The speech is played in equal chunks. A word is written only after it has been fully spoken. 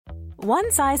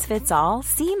One size fits all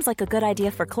seems like a good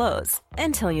idea for clothes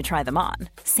until you try them on.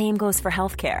 Same goes for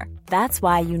healthcare. That's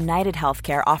why United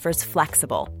Healthcare offers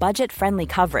flexible, budget-friendly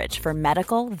coverage for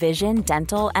medical, vision,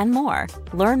 dental, and more.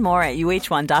 Learn more at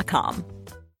uh1.com.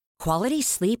 Quality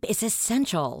sleep is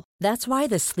essential. That's why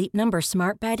the Sleep Number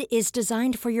Smart Bed is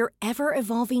designed for your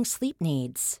ever-evolving sleep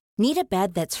needs. Need a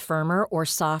bed that's firmer or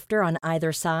softer on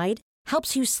either side?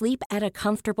 Helps you sleep at a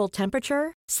comfortable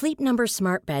temperature? Sleep Number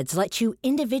Smart Beds let you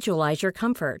individualize your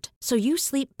comfort, so you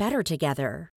sleep better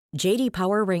together. J.D.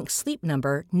 Power ranks Sleep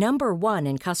Number number 1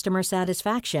 in customer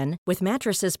satisfaction with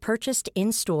mattresses purchased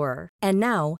in-store. And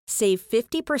now, save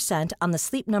 50% on the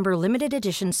Sleep Number Limited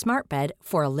Edition Smart Bed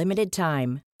for a limited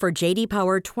time. For J.D.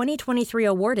 Power 2023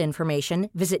 award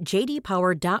information, visit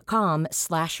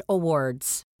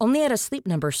jdpower.com/awards. Only at a Sleep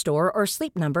Number store or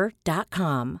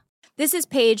sleepnumber.com. This is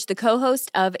Paige, the co-host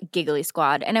of Giggly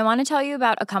Squad, and I want to tell you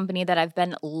about a company that I've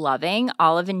been loving,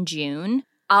 Olive & June.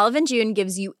 Olive & June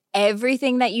gives you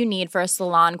everything that you need for a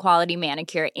salon-quality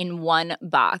manicure in one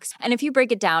box. And if you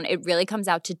break it down, it really comes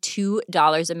out to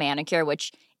 $2 a manicure,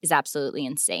 which is absolutely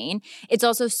insane. It's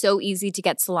also so easy to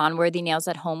get salon-worthy nails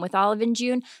at home with Olive &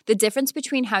 June. The difference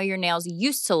between how your nails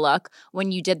used to look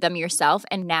when you did them yourself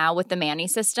and now with the Mani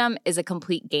system is a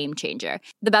complete game changer.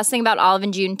 The best thing about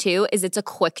Olive & June, too, is it's a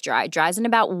quick dry. Dries in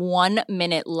about 1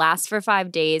 minute, lasts for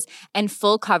 5 days, and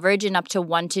full coverage in up to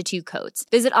 1 to 2 coats.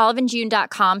 Visit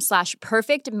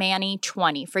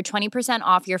oliveandjune.com/perfectmani20 for 20%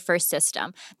 off your first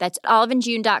system. That's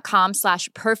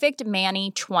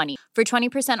oliveandjune.com/perfectmani20 for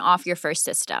 20% off your first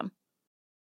system.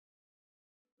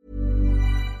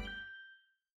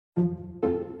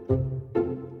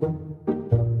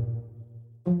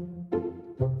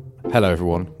 Hello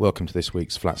everyone, welcome to this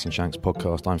week's Flats and Shanks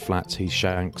podcast. I'm Flats, he's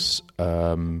Shanks.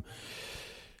 Tommy,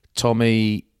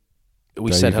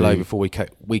 we said hello before we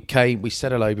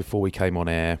said hello before we came on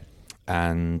air,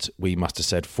 and we must have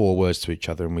said 4 words to each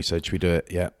other, and we said, should we do it?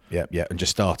 Yeah, and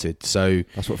just started. So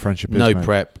that's what friendship is, no mate.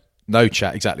 Prep, no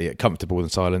chat, exactly, comfortable in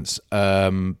silence.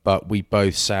 But we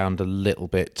both sound a little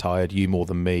bit tired, you more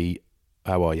than me.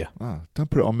 How are you? Oh, don't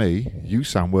put it on me. You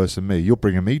sound worse than me. You're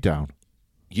bringing me down.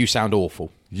 You sound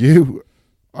awful.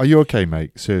 Are you okay,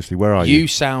 mate? Seriously, where are you? You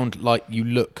sound like you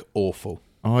look awful.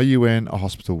 Are you in a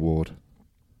hospital ward?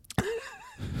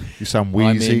 You sound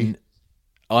wheezy.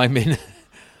 I'm in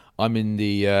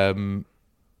the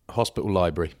hospital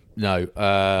library. No,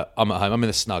 I'm at home. I'm in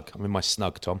the snug. I'm in my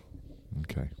snug, Tom.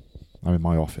 Okay. I'm in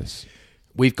my office.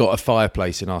 We've got a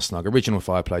fireplace in our snug, original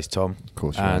fireplace, Tom. Of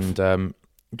course you have. We've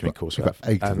got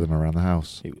 8 of them around the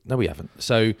house. No, we haven't.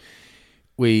 So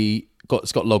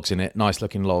it's got logs in it, nice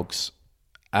looking logs,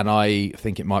 and I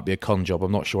think it might be a con job.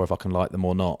 I'm not sure if I can light them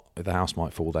or not. If the house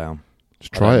might fall down.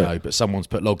 Just try it. I don't know, but someone's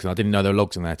put logs in. I didn't know there were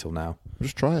logs in there till now.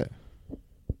 Just try it.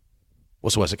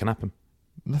 What's the worst that can happen?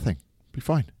 Nothing. Be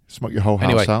fine. Smoke your whole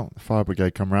house out. The fire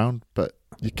brigade come round, but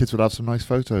your kids will have some nice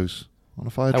photos on a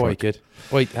fire truck. How are you, kid?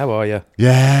 Wait, how are you?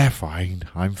 Yeah, fine.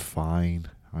 I'm fine.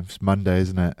 It's Monday,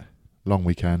 isn't it? Long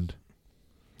weekend.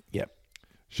 Yep.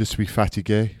 Je suis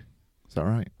fatigué. Is that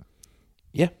right?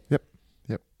 Yeah. Yep.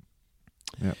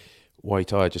 Why are you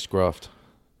tired? Just graft?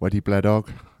 Weddy Bledog.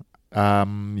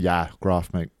 Yeah,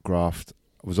 graft, mate. Graft.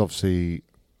 I was obviously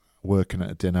working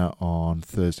at a dinner on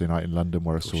Thursday night in London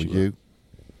where I saw you.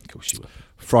 Of course you were.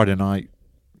 Friday night,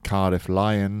 Cardiff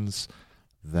Lions.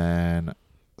 Then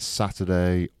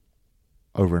Saturday,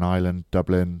 over in Ireland,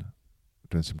 Dublin,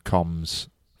 doing some comms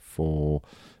for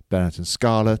Benetton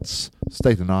Scarlets.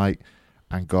 Stayed the night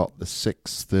and got the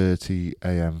 6:30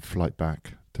 a.m. flight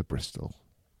back to Bristol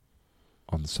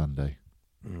on Sunday.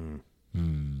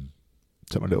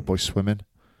 Took my little boy swimming,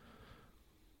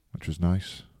 which was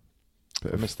nice.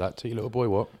 I missed that. Took your little boy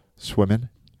what? Swimming.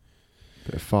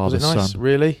 Bit of father Was it nice? son.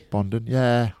 Really? Bonding.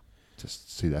 Yeah.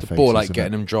 Just see their faces. The ball like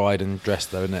getting them dried and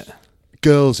dressed though, isn't it?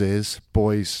 Girls is,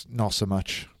 boys not so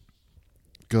much.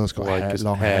 Girls got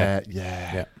long hair.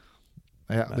 Yeah.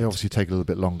 They obviously take a little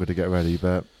bit longer to get ready,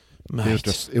 but he'll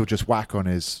just whack on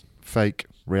his fake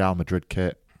Real Madrid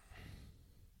kit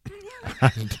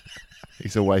and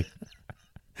he's away.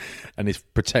 And his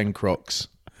pretend Crocs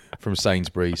from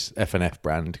Sainsbury's, F&F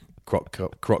brand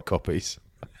Croc copies.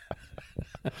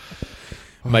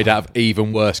 Made out of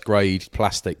even worse grade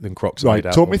plastic than Crocs. Right, made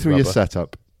out talk me of through rubber. your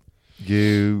setup.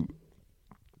 You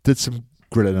did some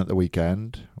grilling at the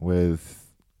weekend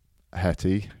with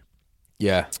Hetty.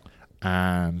 Yeah.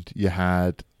 And you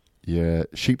had your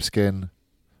sheepskin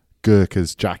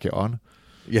Gurkha's jacket on.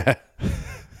 Yeah.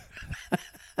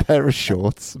 Pair of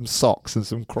shorts, some socks and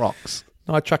some Crocs.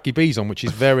 No, I had tracky bees on, which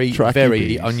is very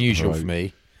unusual for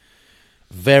me.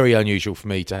 Very unusual for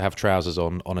me to have trousers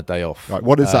on a day off. Right,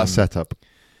 what is that setup?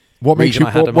 What makes reason you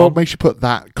I had them what on. makes you put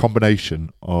that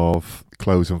combination of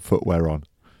clothes and footwear on?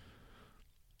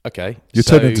 Okay, You're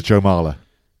turning into Joe Marler.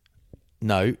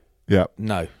 No, Yeah.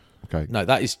 no, Okay. no.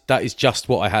 That is just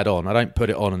what I had on. I don't put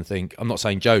it on and think. I'm not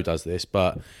saying Joe does this,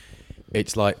 but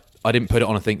it's like I didn't put it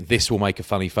on and think this will make a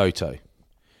funny photo.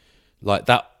 Like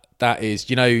that. That is,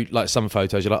 you know, like some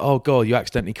photos, you're like, oh God, you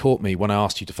accidentally caught me when I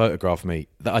asked you to photograph me.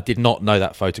 That I did not know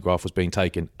that photograph was being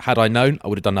taken. Had I known, I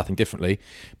would have done nothing differently.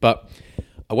 But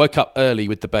I woke up early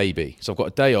with the baby. So I've got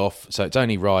a day off. So it's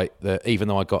only right that even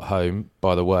though I got home,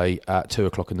 by the way, at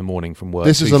 2:00 in the morning from work.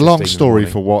 This is a long story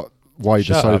for why you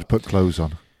decided to put clothes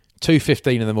on.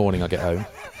 2:15 in the morning I get home,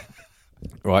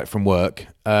 right, from work.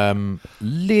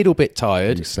 Little bit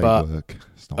tired, You say but work.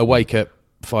 It's not awake at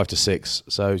 5 to 6,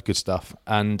 so good stuff.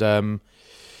 And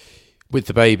with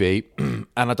the baby, and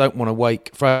I don't want to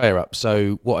wake Freya up,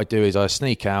 so what I do is I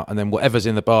sneak out, and then whatever's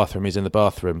in the bathroom is in the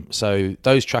bathroom. So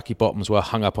those tracky bottoms were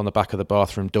hung up on the back of the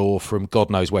bathroom door from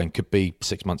God knows when, could be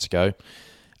 6 months ago,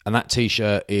 and that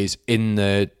t-shirt is in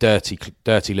the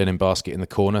dirty linen basket in the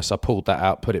corner, so I pulled that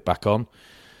out, put it back on.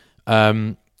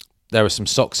 There are some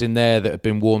socks in there that have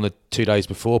been worn the 2 days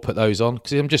before. Put those on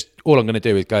because all I'm going to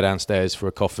do is go downstairs for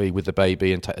a coffee with the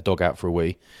baby and take the dog out for a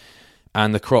wee.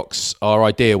 And the Crocs are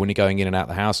ideal when you're going in and out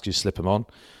the house because you slip them on,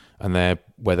 and they're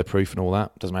weatherproof and all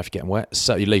that. Doesn't matter if you get them wet.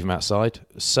 So you leave them outside.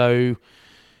 So,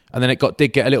 and then it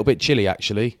did get a little bit chilly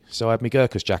actually. So I had my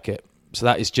Gurkhas jacket. So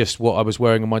that is just what I was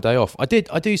wearing on my day off. I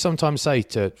do sometimes say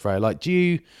to Freya, like,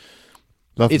 is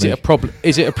it a problem?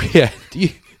 Is it a yeah?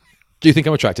 Do you think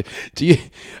I'm attractive? Do you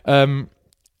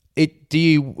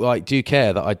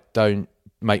care that I don't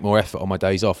make more effort on my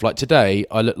days off? Like today,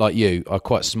 I look like you. I'm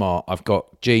quite smart. I've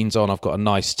got jeans on. I've got a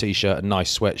nice t-shirt, a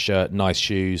nice sweatshirt, nice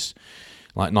shoes,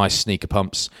 like nice sneaker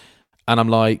pumps. And I'm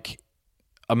like,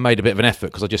 I made a bit of an effort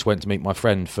because I just went to meet my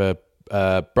friend for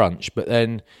brunch. But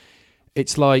then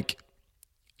it's like,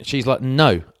 she's like,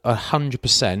 no,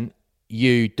 100%.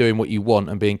 You doing what you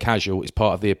want and being casual is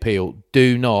part of the appeal.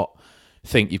 Do not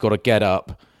think you've got to get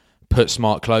up, put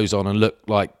smart clothes on and look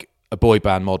like a boy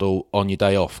band model on your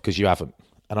day off because you haven't.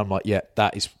 And I'm like, yeah,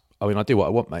 that is, I mean, I do what I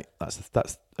want, mate.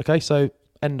 That's okay. So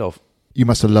end of. You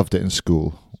must have loved it in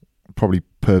school. Probably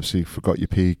purposely forgot your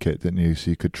PE kit, didn't you?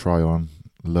 So you could try on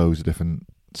loads of different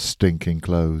stinking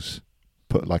clothes,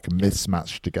 put like a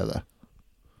mismatch together.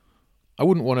 I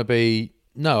wouldn't want to be,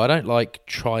 no, I don't like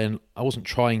I wasn't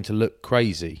trying to look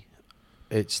crazy.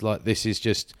 It's like, this is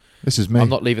me. I'm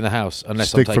not leaving the house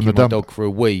unless I'm taking my dog for a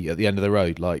wee at the end of the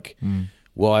road. Like,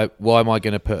 why am I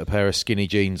going to put a pair of skinny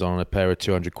jeans on and a pair of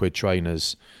 200 quid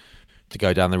trainers to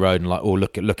go down the road and like, oh,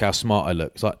 look how smart I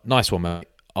look. It's like, nice one, mate.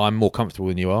 I'm more comfortable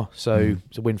than you are, so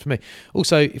it's a win for me.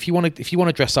 Also, if you want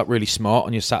to dress up really smart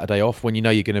on your Saturday off when you know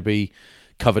you're going to be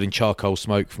covered in charcoal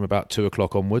smoke from about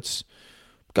 2:00 onwards,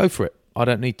 go for it. I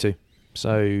don't need to.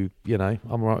 So, I'm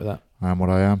all right with that. I am what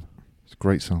I am. It's a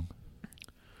great song.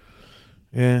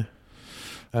 Yeah.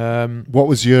 What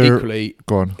was your...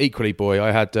 Go on. Equally, boy,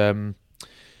 I had a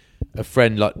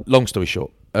friend, like, long story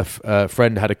short, a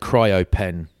friend had a cryo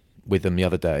pen with them the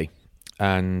other day,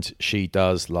 and she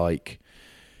does, like,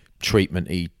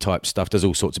 treatment-y type stuff, does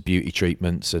all sorts of beauty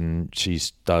treatments, and she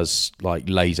does, like,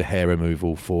 laser hair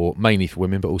removal mainly for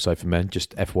women, but also for men,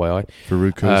 just FYI.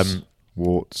 Verrucas,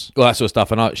 warts. All that sort of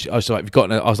stuff, and I was like,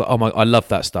 I was like, oh my, I love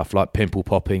that stuff, like pimple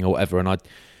popping or whatever, and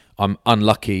I'm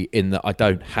unlucky in that I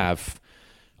don't have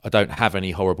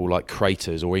any horrible like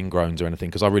craters or ingrowns or anything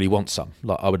because I really want some.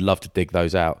 Like I would love to dig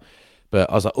those out. But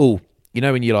I was like, oh,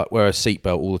 when you like wear a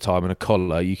seatbelt all the time and a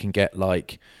collar, you can get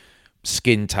like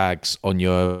skin tags on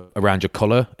around your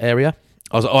collar area.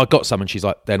 I was like, oh, I got some, and she's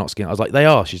like, they're not skin. I was like, they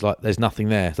are. She's like, there's nothing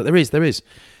there. So there is.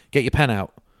 Get your pen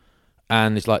out.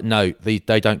 And it's like, no, they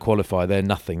don't qualify. They're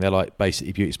nothing. They're like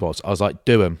basically beauty spots. I was like,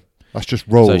 do them. That's just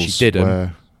rolls. So she did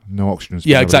them. No oxygen.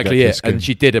 Yeah, exactly. Yeah, and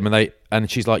she did them, and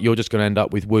she's like, "You're just going to end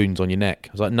up with wounds on your neck."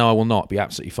 I was like, "No, I will not. Be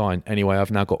absolutely fine." Anyway,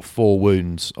 I've now got 4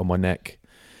 wounds on my neck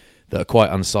that are quite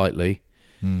unsightly,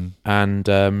 and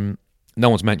no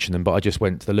one's mentioned them. But I just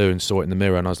went to the loo and saw it in the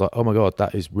mirror, and I was like, "Oh my god,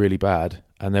 that is really bad."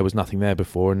 And there was nothing there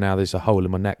before, and now there's a hole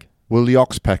in my neck. Will the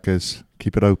oxpeckers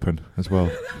keep it open as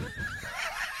well?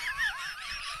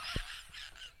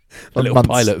 A little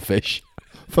pilot fish.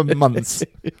 For months,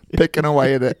 picking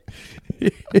away at it.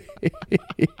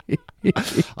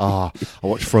 I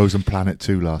watched Frozen Planet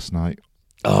 2 last night.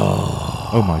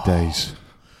 Oh my days.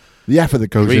 The effort that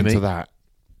goes into that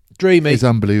is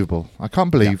unbelievable. I can't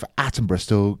believe Attenborough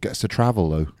still gets to travel,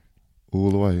 though,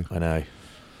 all the way. I know.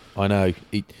 I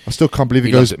still can't believe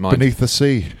he goes beneath the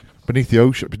sea, beneath the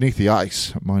ocean, beneath the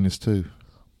ice at -2.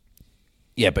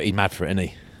 Yeah, but he's mad for it, isn't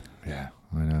he? Yeah,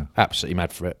 I know. Absolutely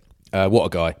mad for it. What a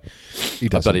guy. He I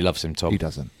doesn't. bloody loves him, Tom. He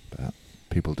doesn't, but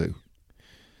people do.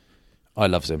 I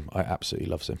loves him. I absolutely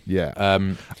loves him. Yeah.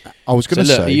 I was going to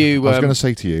so look, say. I was going to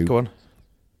say to you. Go on.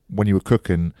 When you were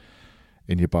cooking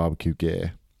in your barbecue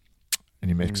gear, in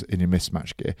your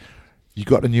mismatch gear, you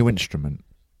got a new instrument,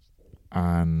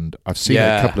 and I've seen it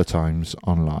a couple of times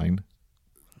online.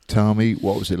 Tell me,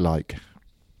 what was it like?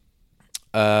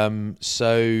 We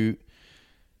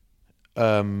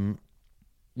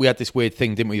had this weird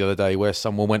thing, didn't we, the other day, where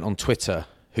someone went on Twitter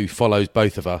who follows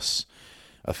both of us,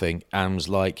 I think, and was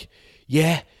like,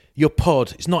 yeah, your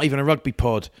pod, it's not even a rugby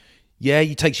pod. Yeah,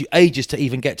 it takes you ages to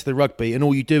even get to the rugby, and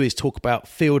all you do is talk about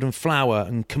Field and Flower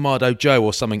and Kamado Joe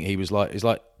or something. He's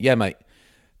like, yeah, mate,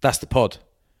 that's the pod.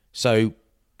 So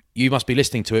you must be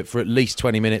listening to it for at least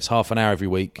 20 minutes, half an hour every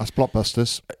week. That's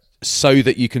Blockbusters. So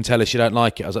that you can tell us you don't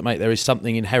like it. I was like, mate, there is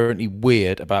something inherently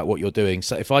weird about what you're doing.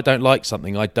 So if I don't like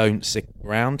something, I don't stick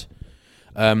around.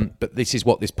 But this is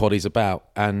what this pod is about.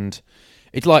 And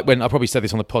it's like when, I probably said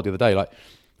this on the pod the other day, like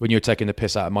when you were taking the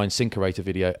piss out of my Incinerator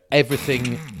video,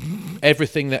 everything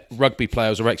that rugby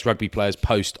players or ex-rugby players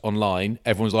post online,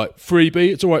 everyone's like,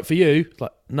 freebie, it's all right for you. It's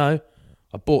like, no,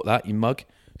 I bought that, you mug.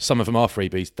 Some of them are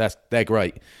freebies. They're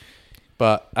great.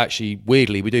 But actually,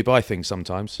 weirdly, we do buy things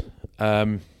sometimes.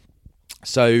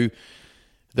 So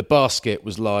the basket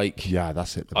was like, yeah,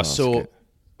 that's it. I saw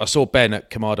Ben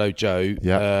at Kamado Joe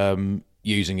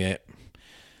using it,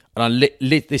 and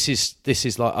this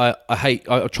is like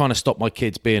I'm trying to stop my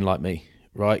kids being like me,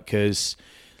 right? Because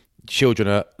children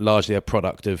are largely a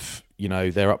product of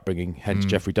their upbringing, hence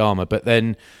Jeffrey Dahmer. But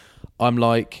then I'm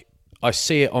like, I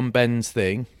see it on Ben's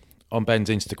thing. On Ben's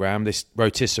Instagram, this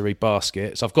rotisserie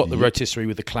basket. So I've got the rotisserie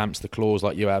with the clamps, the claws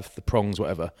like you have, the prongs,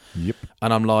 whatever. Yep.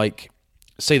 And I'm like,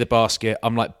 see the basket.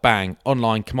 I'm like, bang,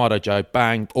 online, Kamado Joe,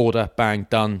 bang, order, bang,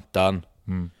 done. Done.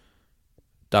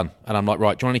 And I'm like,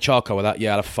 right, do you want any charcoal with that?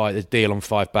 Yeah, I'll have there's a deal on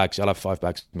 5 bags. I'll have 5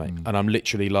 bags, mate. And I'm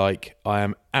literally like, I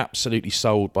am absolutely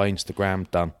sold by Instagram,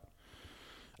 done.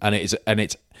 And it's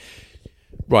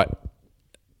right.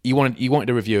 You wanted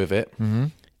a review of it. Mm-hmm.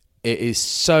 It is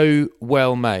so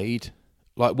well made.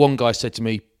 Like one guy said to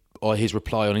me, or his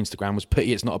reply on Instagram was,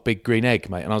 pity it's not a big green egg,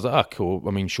 mate. And I was like, oh, cool.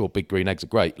 I mean, sure, big green eggs are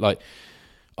great. Like,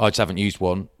 I just haven't used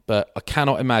one. But I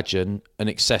cannot imagine an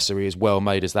accessory as well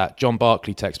made as that. John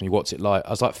Barkley texted me, what's it like?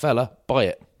 I was like, fella, buy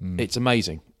it. It's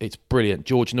amazing. It's brilliant.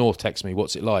 George North texted me,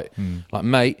 what's it like? Like,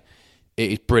 mate,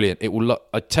 it is brilliant. It will.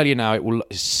 I tell you now,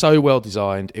 it's so well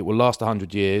designed. It will last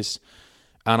 100 years.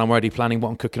 And I'm already planning what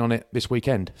I'm cooking on it this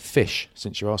weekend. Fish,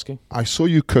 since you're asking. I saw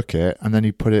you cook it, and then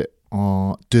you put it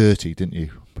on dirty, didn't you?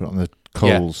 Put it on the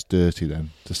coals dirty then,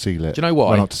 to seal it. Do you know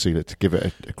why? Well, not to seal it, to give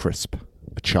it a crisp,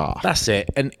 a char. That's it.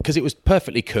 And because it was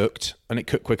perfectly cooked, and it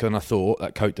cooked quicker than I thought,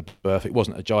 that Côte de Boeuf, it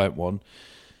wasn't a giant one.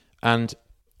 And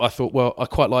I thought, well, I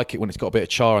quite like it when it's got a bit of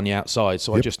char on the outside.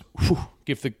 So I just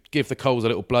give the coals a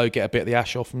little blow, get a bit of the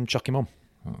ash off, and chuck him on.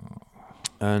 Oh,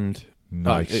 and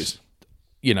nice. It's,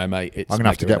 mate, it's... I'm going to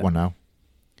have to get one now.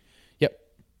 Yep.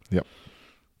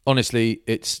 Honestly,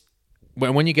 it's...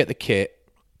 When you get the kit,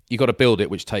 you got to build it,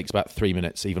 which takes about 3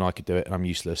 minutes. Even I could do it, and I'm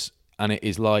useless. And it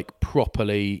is like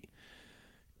properly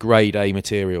grade A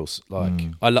materials. Like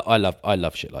I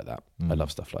love shit like that. I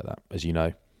love stuff like that, as you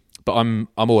know. But I'm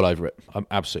all over it. I'm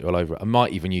absolutely all over it. I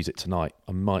might even use it tonight. Again.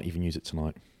 What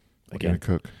are you going to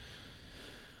cook?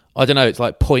 I don't know. It's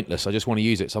like pointless. I just want to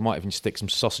use it, so I might even stick some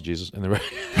sausages in the.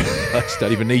 I just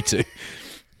don't even need to.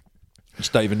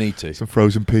 Some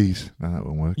frozen peas. No, that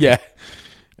won't work. Yeah.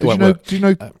 Do you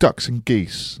know ducks and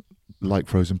geese like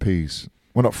frozen peas?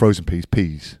 Well, not frozen peas.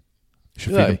 Peas. You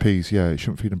should feed them peas. Yeah, you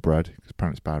shouldn't feed them bread because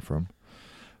apparently it's bad for them.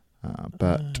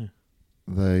 But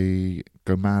they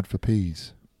go mad for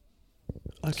peas.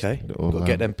 Okay. Got to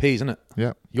get them peas, isn't it?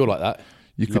 Yeah. You're like that.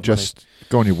 You could just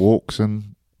go on your walks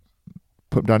and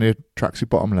put them down your tracksuit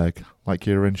bottom leg like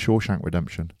you're in Shawshank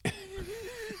Redemption.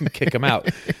 Kick them out.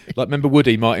 Like, remember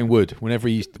Martin Wood, when I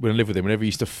lived with him, whenever he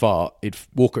used to fart, he'd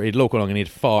walk along and he'd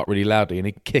fart really loudly and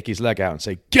he'd kick his leg out and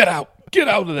say, get out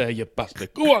of there, you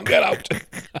bastard. Go on, get out.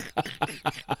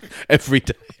 Every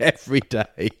day,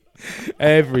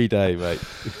 mate.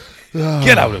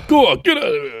 Get out. Go on, get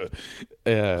out.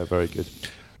 Yeah, very good.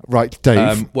 Right,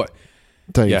 Dave. What?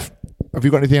 Dave, yeah. Have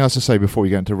you got anything else to say before we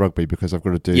get into rugby? Because I've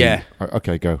got to do... Yeah.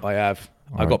 Okay, go. I have.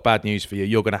 I've got bad news for you.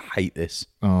 You're going to hate this.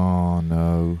 Oh,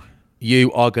 no.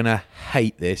 You are going to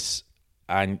hate this,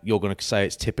 and you're going to say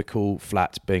it's typical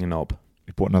Flat being a knob.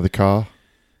 You bought another car?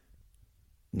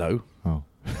 No. Oh.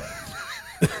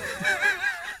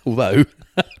 Although,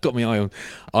 got my eye on.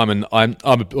 What am I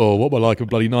like, a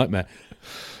bloody nightmare.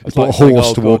 You bought a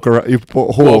horse to walk around. You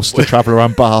bought a horse to travel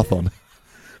around Bath on.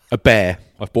 A bear.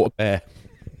 I've bought a bear.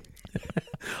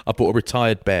 I bought a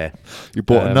retired bear. You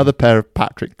bought another pair of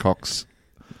Patrick Cox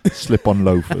slip-on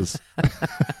loafers.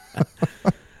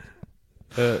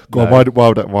 Go on, why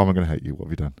am I going to hate you? What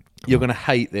have you done? You're going to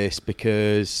hate this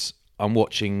because I'm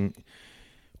watching.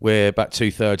 We're about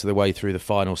 2/3 of the way through the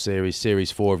final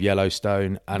series 4 of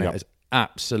Yellowstone, and it has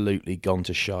absolutely gone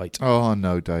to shite. Oh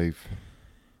no, Dave.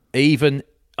 Even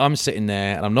I'm sitting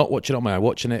there and I'm not watching it on my own, I'm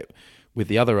watching it with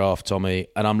the other half, Tommy,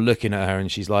 and I'm looking at her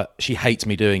and she's like, she hates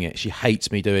me doing it. She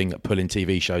hates me pulling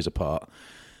TV shows apart.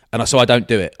 And so I don't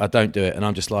do it. And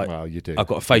I'm just like, well, you do. I've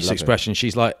got a facial expression.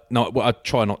 She's like, no, well, I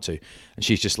try not to. And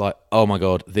she's just like, oh my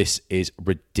God, this is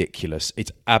ridiculous.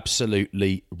 It's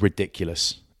absolutely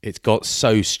ridiculous. It's got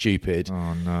so stupid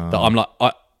that I'm like,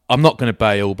 I'm not going to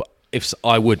bail, but if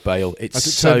I would bail,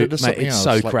 it's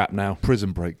so crap now.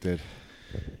 Prison Break did.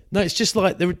 No, it's just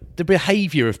like the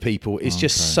behaviour of people is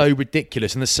just so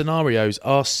ridiculous, and the scenarios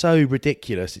are so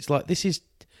ridiculous. It's like this is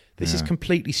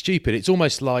completely stupid. It's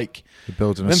almost like they're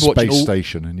building a space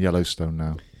station in Yellowstone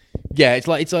now. Yeah, it's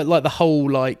like the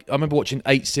whole I remember watching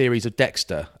 8 series of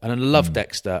Dexter, and I loved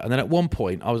Dexter, and then at one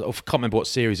point I can't remember what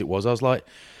series it was. I was like,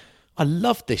 I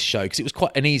loved this show because it was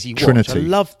quite an easy watch. Trinity. I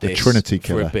loved this the Trinity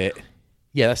Killer for a bit.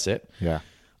 Yeah, that's it. Yeah.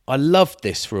 I loved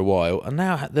this for a while, and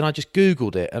then I just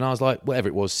Googled it, and I was like, whatever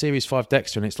it was, Series 5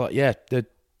 Dexter, and it's like, yeah, the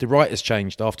writers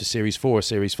changed after Series 4 or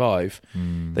Series 5.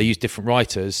 They used different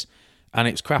writers, and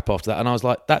it was crap after that. And I was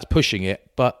like, that's pushing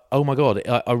it, but oh my God,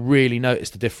 I really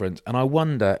noticed the difference. And I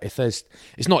wonder if it's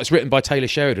written by Taylor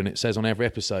Sheridan, it says on every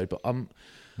episode, but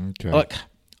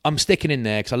I'm sticking in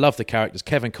there because I love the characters.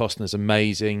 Kevin Costner's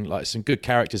amazing, like some good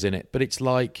characters in it, but it's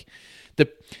like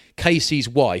Casey's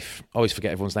wife, I always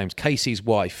forget everyone's names. Casey's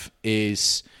wife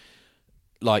is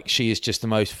like, she is just the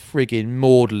most frigging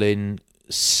maudlin,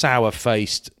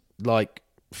 sour-faced, like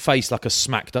face like a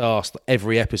smacked ass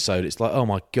every episode. It's like, oh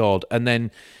my God. And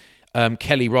then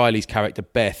Kelly Riley's character,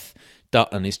 Beth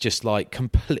Dutton, is just like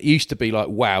used to be like,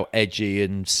 wow, edgy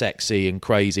and sexy and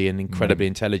crazy and incredibly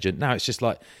intelligent. Now it's just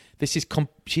like,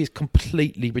 she is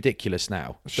completely ridiculous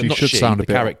now. She should sound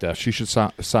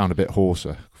a bit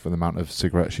hoarser for the amount of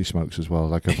cigarettes she smokes as well.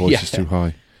 Like her voice is too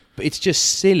high. But it's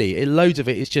just silly. Loads of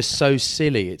it is just so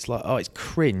silly. It's like, it's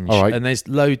cringe. All right. And there's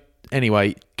load.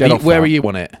 Anyway, where are you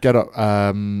on it? Get up.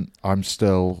 I'm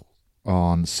still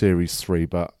on Series 3,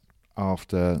 but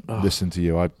after listening to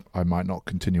you, I might not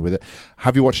continue with it.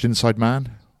 Have you watched Inside Man?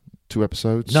 2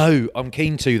 episodes? No, I'm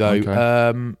keen to though.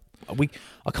 Okay.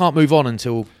 I can't move on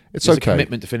until there's a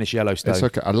commitment to finish Yellowstone. It's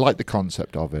okay. I like the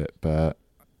concept of it, but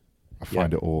I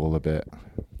find it all a bit.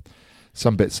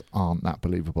 Some bits aren't that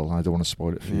believable, and I don't want to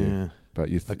spoil it for you. But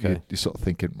you're sort of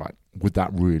thinking, right, would that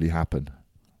really happen?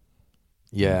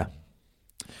 Yeah.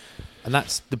 And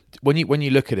that's when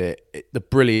you look at it, the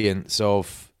brilliance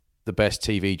of the best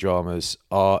TV dramas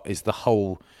is the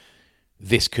whole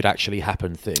this could actually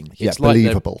happen thing. It's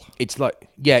believable. It's like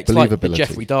the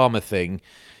Jeffrey Dahmer thing.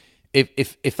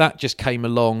 If that just came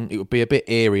along, it would be a bit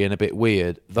eerie and a bit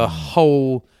weird. The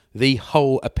whole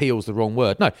appeal's the wrong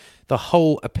word. No, the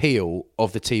whole appeal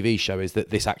of the TV show is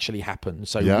that this actually happened.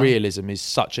 So realism is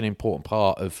such an important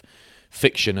part of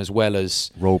fiction as well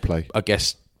as role play. I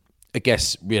guess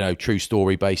true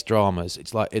story based dramas.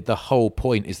 It's like the whole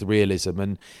point is the realism,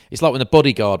 and it's like when The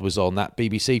Bodyguard was on that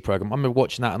BBC program. I remember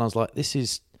watching that and I was like, this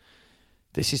is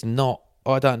not.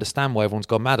 I don't understand why everyone's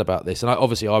gone mad about this. And I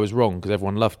was wrong because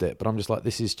everyone loved it. But I'm just like,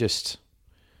 this is just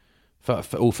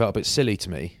all felt a bit silly to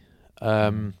me.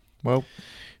 Well,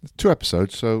 2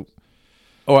 episodes, so.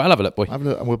 All right, I'll have a look, boy. And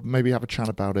we'll maybe have a chat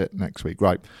about it next week.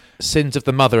 Right. Sins of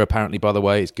the Mother, apparently, by the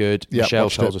way, is good. Yep, Michelle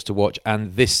tells us to watch.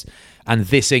 And This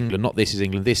England, not This Is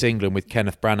England, This England with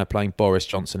Kenneth Branagh playing Boris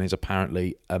Johnson is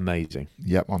apparently amazing.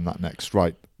 Yep, on that next.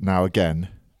 Right. Now, again,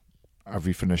 have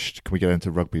we finished? Can we get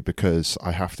into rugby? Because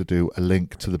I have to do a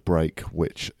link to the break,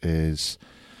 which is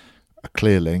a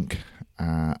clear link.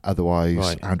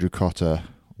 Otherwise, Andrew Cotter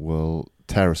will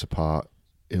tear us apart.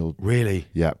 Really?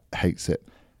 Yeah, hates it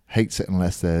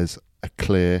unless there's a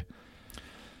clear,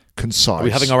 concise. Are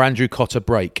we having our Andrew Cotter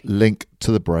break? Link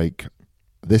to the break.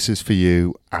 This is for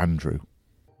you, Andrew.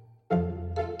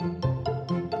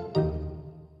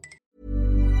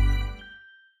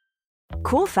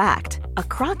 Cool fact, a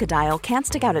crocodile can't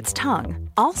stick out its tongue.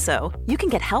 Also, you can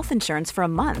get health insurance for a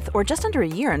month or just under a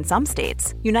year in some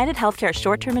states. United Healthcare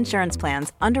short-term insurance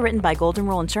plans, underwritten by Golden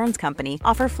Rule Insurance Company,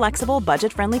 offer flexible,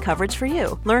 budget-friendly coverage for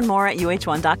you. Learn more at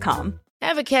uh1.com.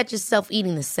 Ever catch yourself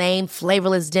eating the same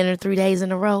flavorless dinner 3 days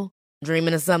in a row?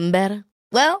 Dreaming of something better?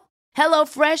 Well,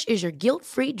 HelloFresh is your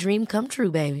guilt-free dream come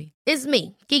true, baby. It's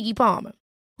me, Keke Palmer.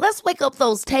 Let's wake up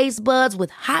those taste buds with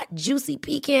hot, juicy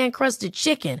pecan-crusted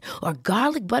chicken or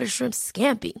garlic butter shrimp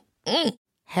scampi.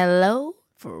 Hello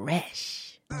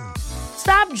Fresh.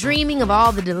 Stop dreaming of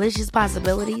all the delicious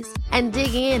possibilities and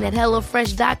dig in at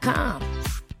HelloFresh.com.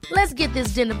 Let's get this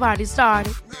dinner party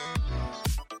started.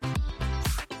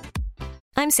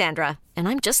 I'm Sandra, and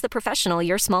I'm just the professional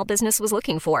your small business was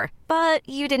looking for. But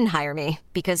you didn't hire me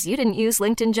because you didn't use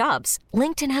LinkedIn Jobs.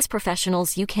 LinkedIn has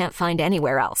professionals you can't find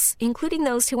anywhere else, including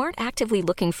those who aren't actively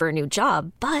looking for a new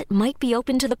job, but might be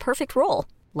open to the perfect role,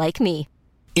 like me.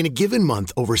 In a given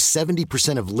month, over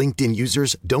 70% of LinkedIn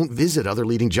users don't visit other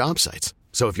leading job sites.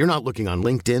 So if you're not looking on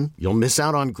LinkedIn, you'll miss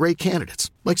out on great candidates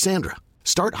like Sandra.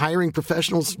 Start hiring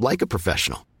professionals like a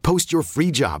professional. Post your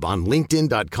free job on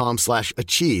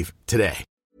linkedin.com/achieve today.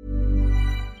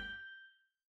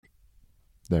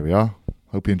 There we are.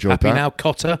 Hope you enjoyed Happy that. now,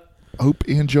 Cotter? Hope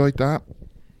you enjoyed that.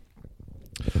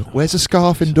 Where's the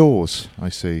scarf indoors? I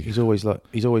see. He's always like,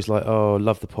 oh,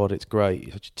 love the pod, it's great.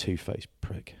 He's such a two-faced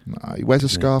prick. Nah, he wears a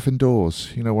scarf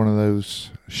indoors. You know, one of those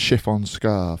chiffon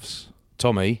scarves.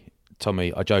 Tommy,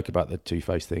 I joke about the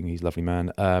two-faced thing. He's a lovely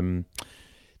man.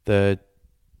 The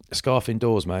scarf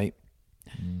indoors, mate,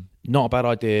 not a bad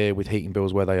idea with heating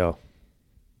bills where they are.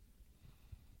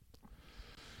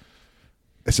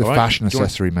 It's a fashion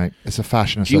accessory, mate. It's a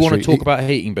fashion accessory. Do you want to talk about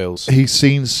heating bills? He's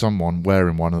seen someone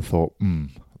wearing one and thought,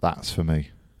 that's for me.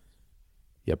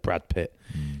 Yeah, Brad Pitt.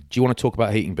 Do you want to talk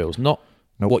about heating bills? Not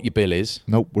what your bill is.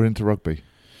 Nope, we're into rugby.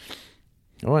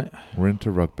 All right. We're into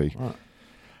rugby. All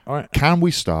right. Can we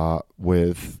start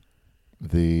with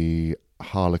the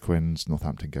Harlequins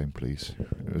Northampton game, please?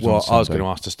 Well, I was going to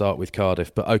ask to start with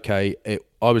Cardiff, but okay.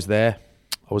 I was there.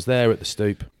 I was there at the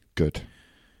Stoop. Good.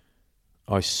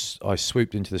 I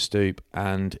swooped into the Stoop,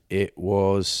 and it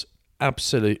was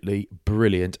absolutely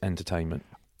brilliant entertainment.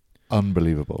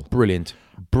 Unbelievable. Brilliant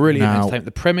entertainment.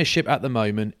 The Premiership at the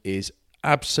moment is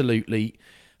absolutely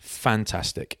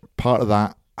fantastic. Part of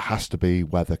that has to be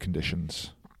weather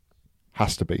conditions.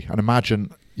 Has to be. And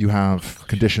imagine you have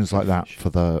conditions like that for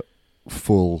the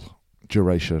full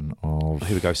duration of...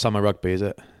 Here we go. Summer rugby, is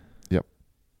it? Yep.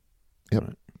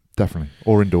 Right. Definitely.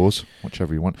 Or indoors,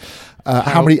 whichever you want.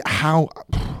 I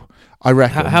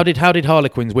reckon... How did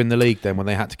Harlequins win the league then when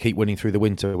they had to keep winning through the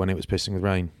winter when it was pissing with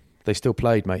rain? They still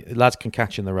played, mate. The lads can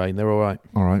catch in the rain. They're all right.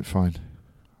 All right, fine.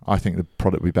 I think the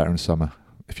product will be better in summer.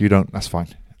 If you don't, that's fine.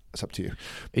 It's up to you.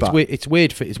 It's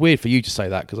weird for you to say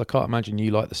that because I can't imagine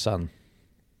you like the sun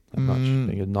that much,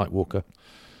 being a night walker.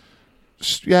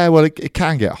 Yeah, well, it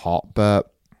can get hot,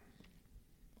 but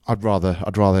I'd rather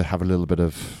have a little bit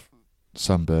of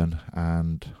sunburn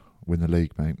and win the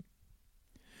league, mate.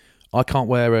 I can't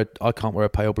wear a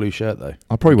pale blue shirt though.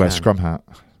 I'll probably wear a scrum hat.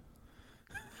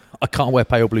 I can't wear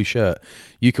pale blue shirt.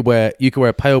 You could wear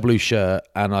a pale blue shirt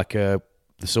and like the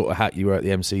sort of hat you wear at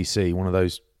the MCC, one of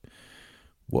those.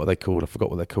 What are they called? I forgot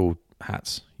what they're called.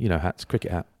 Hats. You know, hats.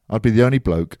 Cricket hat. I'd be the only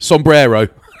bloke. Sombrero.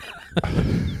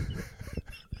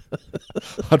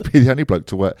 I'd be the only bloke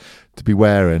to be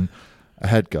wearing a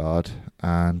headguard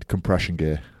and compression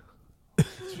gear.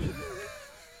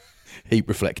 Heat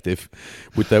reflective,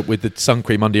 with the sun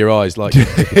cream under your eyes, like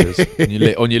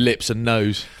on your lips and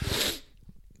nose.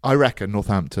 I reckon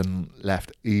Northampton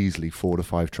left easily 4 to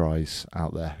 5 tries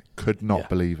out there. Could not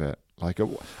believe it.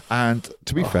 And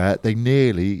to be fair, they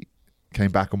nearly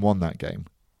came back and won that game,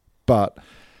 but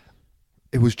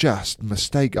it was just a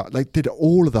mistake. They did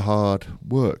all of the hard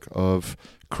work of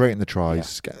creating the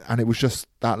tries, and it was just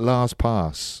that last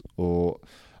pass or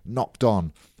knocked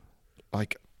on.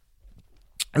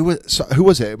 Who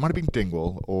was it? It might have been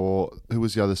Dingwall, or who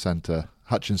was the other centre?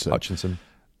 Hutchinson.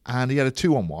 And he had a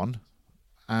 2-on-1,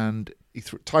 and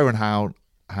Tyrone Howe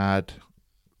had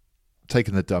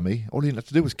taken the dummy. All he had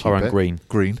to do was keep Tyrone it.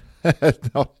 Green.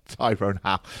 Not Tyrone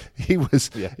Howe. He was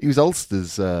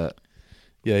Ulster's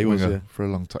he was for a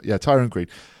long time. Yeah, Tyrone Green.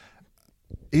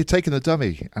 He had taken the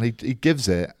dummy, and he gives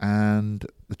it, and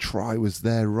the try was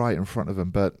there right in front of him,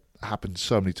 but it happened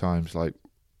so many times, like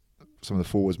some of the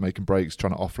forwards making breaks,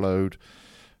 trying to offload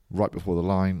right before the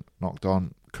line, knocked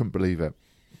on. Couldn't believe it.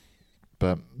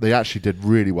 But they actually did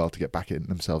really well to get back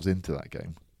themselves into that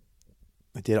game.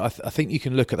 They did. I think you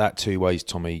can look at that two ways,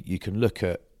 Tommy. You can look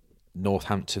at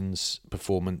Northampton's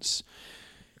performance.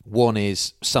 One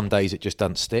is some days it just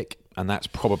doesn't stick, and that's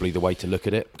probably the way to look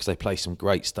at it because they play some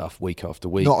great stuff week after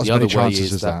week. Not as many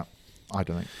chances as that, I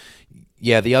don't think.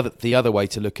 Yeah, the other way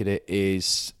to look at it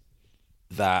is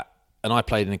that, and I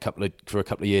played for a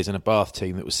couple of years in a Bath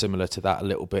team that was similar to that a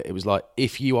little bit. It was like,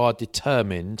 if you are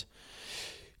determined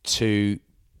to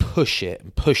push it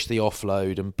and push the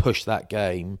offload and push that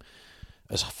game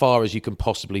as far as you can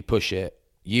possibly push it,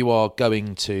 you're probably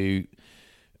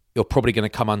going to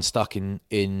come unstuck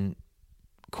in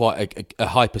quite a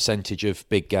high percentage of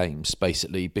big games,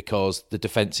 basically, because the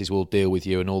defences will deal with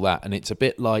you and all that. And it's a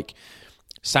bit like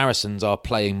Saracens are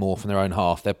playing more from their own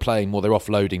half. They're playing more. They're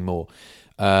offloading more.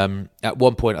 At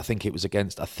one point, I think it was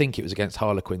against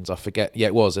Harlequins. I forget. Yeah,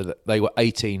 it was. They were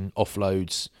 18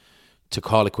 offloads to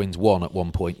Harlequins 1 at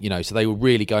one point. So they were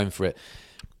really going for it.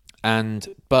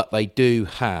 But they do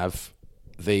have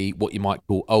what you might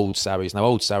call old Sarries. Now,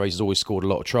 old Sarries has always scored a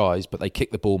lot of tries, but they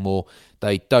kick the ball more.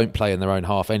 They don't play in their own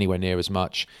half anywhere near as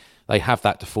much. They have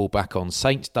that to fall back on.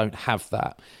 Saints don't have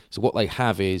that. So what they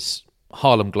have is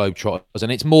Harlem Globetrotters,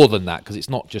 and it's more than that because it's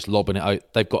not just lobbing it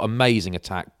out. They've got amazing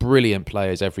attack, brilliant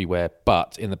players everywhere,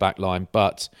 but in the back line,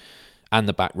 and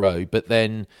the back row. But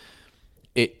then,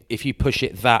 if you push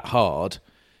it that hard,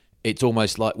 it's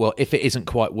almost like, well, if it isn't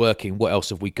quite working, what else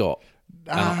have we got?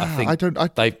 I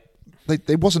think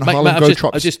they wasn't Harlem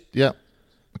Globetrotters. Yeah,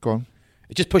 go on.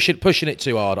 Just pushing it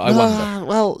too hard. I wonder.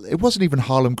 Well, it wasn't even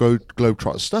Harlem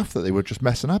Globetrotters stuff that they were just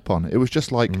messing up on. It was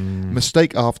just like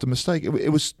mistake after mistake. It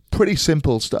was pretty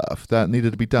simple stuff that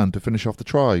needed to be done to finish off the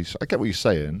tries. I get what you're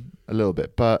saying a little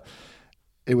bit, but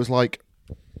it was like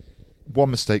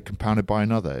one mistake compounded by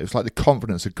another. It was like the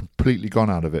confidence had completely gone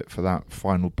out of it for that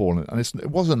final ball. And it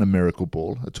wasn't a miracle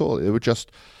ball at all. It was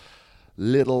just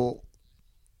little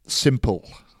simple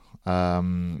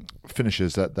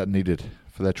finishes that needed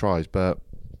for their tries, but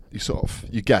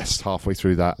you guessed halfway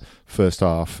through that first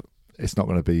half it's not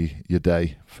going to be your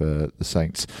day for the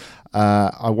Saints.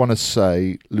 I want to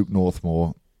say Luke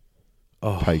Northmore,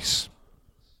 pace,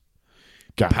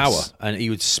 gas, power, and he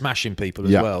was smashing people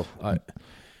as well.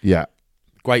 Yeah,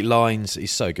 great lines.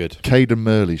 He's so good. Caden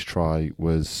Murley's try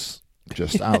was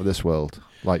just out of this world.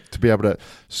 Like, to be able to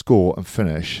score and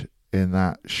finish in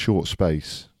that short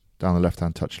space down the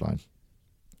left-hand touchline.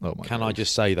 Oh my God. I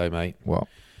just say though, mate? What?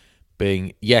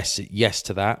 Being yes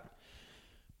to that,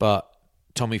 but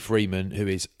Tommy Freeman, who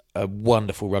is a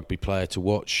wonderful rugby player to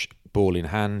watch, ball in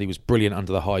hand. He was brilliant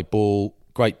under the high ball.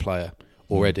 Great player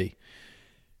already.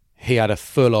 He had a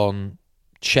full-on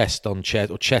chest on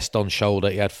chest or chest on shoulder.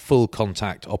 He had full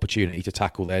contact opportunity to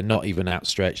tackle there, not even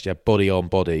outstretched. He had body on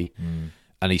body,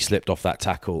 and he slipped off that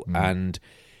tackle. And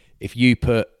if you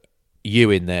put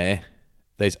you in there,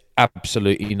 there's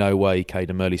absolutely no way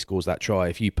Caden Murley scores that try.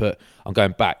 If you put, I'm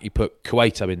going back, you put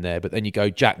Cueto in there, but then you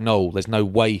go Jack Knoll, there's no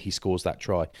way he scores that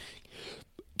try.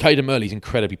 Caden Murley's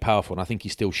incredibly powerful, and I think he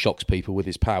still shocks people with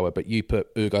his power, but you put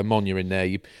Ugo Monya in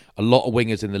there, a lot of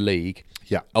wingers in the league,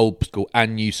 old school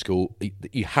and new school,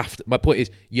 you have to, my point is,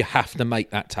 you have to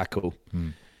make that tackle.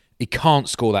 He can't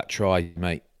score that try,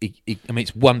 mate. I mean,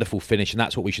 it's wonderful finish, and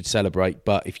that's what we should celebrate,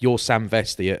 but if you're Sam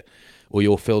Vesti or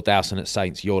you're Phil Dowson at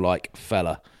Saints, you're like,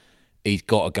 fella, he's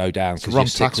got to go down. Wrong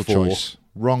tackle choice.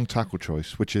 Wrong tackle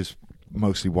choice, which is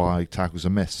mostly why tackles are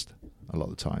missed a lot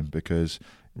of the time, because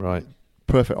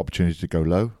perfect opportunity to go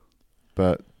low,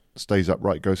 but stays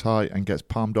upright, goes high, and gets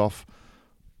palmed off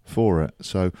for it.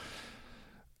 So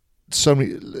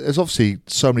there's obviously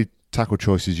so many tackle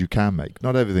choices you can make.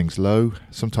 Not everything's low.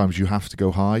 Sometimes you have to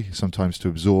go high, sometimes to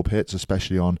absorb hits,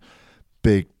 especially on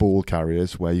big ball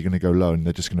carriers where you're going to go low and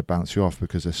they're just going to bounce you off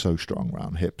because they're so strong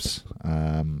around hips,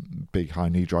 big high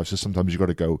knee drives. So sometimes you've got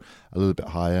to go a little bit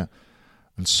higher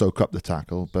and soak up the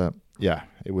tackle. But yeah,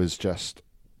 it was just,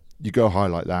 you go high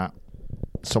like that,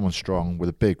 someone strong with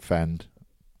a big fend,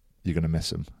 you're going to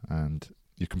miss him. And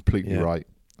you're completely right.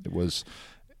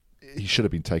 He should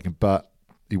have been taken, but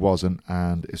he wasn't,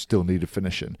 and it still needed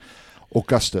finishing.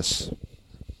 Augustus.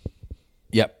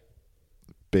 Yep.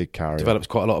 Big carrier. Develops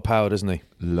quite a lot of power, doesn't he?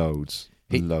 Loads.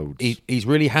 He's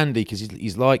really handy because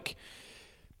he's like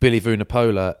Billy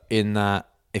Vunipola in that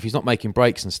if he's not making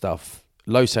breaks and stuff,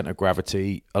 low centre of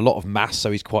gravity, a lot of mass,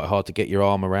 so he's quite hard to get your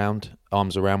arms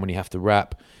around when you have to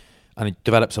wrap. And he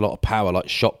develops a lot of power, like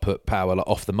shot put power, like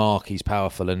off the mark. He's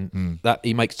powerful, and that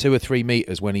he makes 2 or 3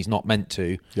 meters when he's not meant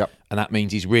to. Yep. And that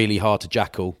means he's really hard to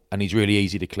jackal, and he's really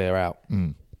easy to clear out.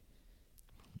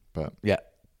 But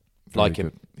like him.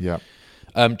 Good. Yeah.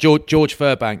 George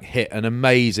Furbank hit an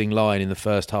amazing line in the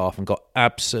first half and got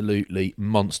absolutely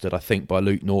monstered, I think, by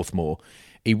Luke Northmore.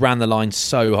 He ran the line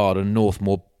so hard and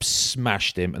Northmore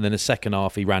smashed him. And then the second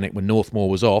half, he ran it when Northmore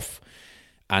was off.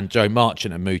 And Joe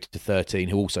Marchant had moved to 13,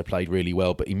 who also played really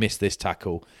well, but he missed this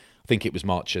tackle. I think it was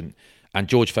Marchant. And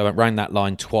George Furbank ran that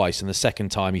line twice, and the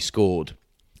second time he scored.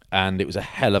 And it was a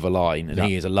hell of a line, and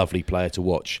he is a lovely player to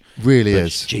watch. Really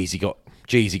is. Jeez, he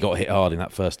got hit hard in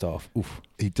that first half. Oof.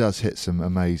 He does hit some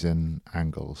amazing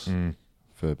angles,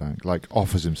 Furbank. Like,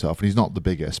 offers himself, and he's not the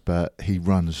biggest, but he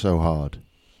runs so hard.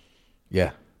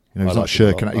 Yeah. He's not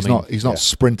shirking. He's not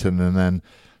sprinting and then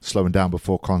slowing down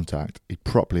before contact. He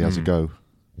properly has a go.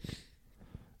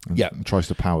 and tries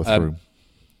to power through.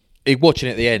 Watching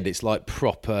it at the end, it's like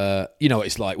proper. You know,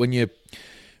 it's like when you.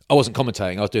 I wasn't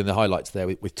commentating. I was doing the highlights there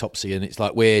with Topsy, and it's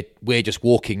like we're just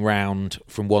walking round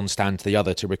from one stand to the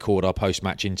other to record our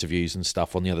post-match interviews and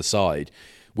stuff on the other side,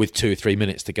 with 2 or 3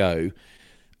 minutes to go,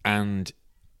 and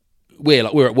we're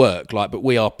at work, but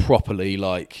we are properly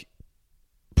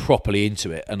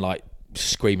into it and like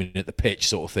screaming at the pitch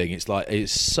sort of thing. It's like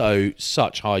it's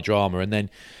such high drama, and then.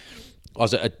 I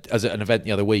was at an event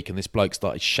the other week, and this bloke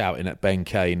started shouting at Ben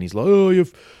Kay, and he's like, "Oh, you're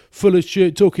full of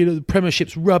shit, talking the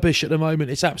Premiership's rubbish at the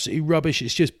moment. It's absolutely rubbish.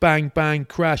 It's just bang, bang,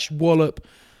 crash, wallop."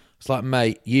 It's like,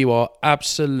 mate, you are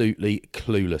absolutely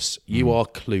clueless. You are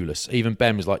clueless. Even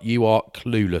Ben was like, "You are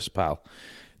clueless, pal.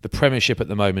 The Premiership at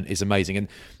the moment is amazing." And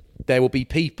there will be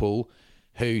people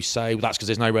who say, well, that's because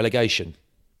there's no relegation.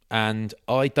 And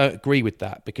I don't agree with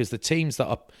that, because the teams that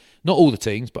are, not all the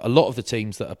teams, but a lot of the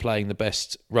teams that are playing the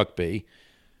best rugby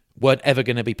weren't ever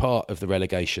going to be part of the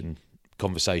relegation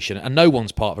conversation. And no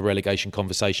one's part of a relegation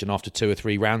conversation after 2 or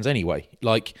 3 rounds anyway.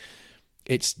 Like,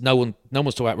 it's no one's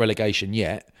talking about relegation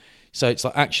yet. So it's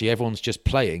like, actually, everyone's just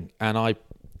playing. And I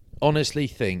honestly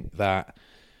think that,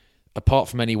 apart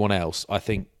from anyone else, I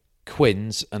think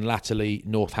Quins and latterly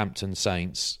Northampton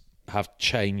Saints have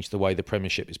changed the way the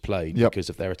Premiership is played because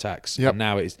of their attacks. And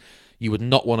now you would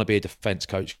not want to be a defence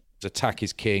coach. Attack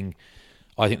is king.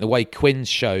 I think the way Quins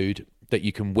showed that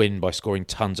you can win by scoring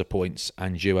tons of points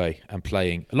and duet and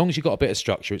playing, as long as you've got a bit of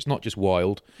structure, it's not just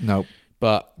wild. No.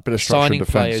 But a bit of structure and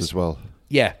defence as well.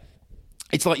 Yeah.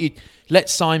 It's like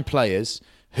let's sign players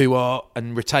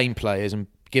and retain players and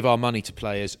give our money to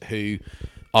players who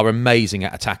are amazing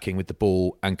at attacking with the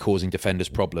ball and causing defenders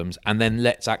problems, and then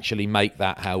let's actually make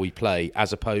that how we play,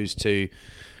 as opposed to,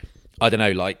 I don't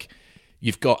know, like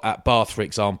you've got at Bath, for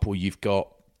example, you've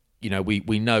got,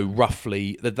 we know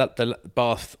roughly that the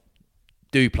Bath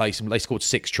do play they scored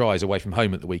 6 tries away from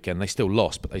home at the weekend. They still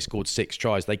lost, but they scored 6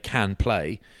 tries. They can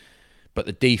play, but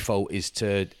the default is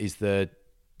the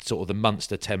sort of the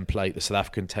Munster template, the South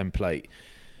African template.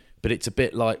 But it's a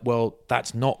bit like, well,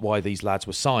 that's not why these lads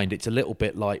were signed. It's a little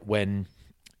bit like when,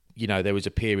 there was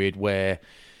a period where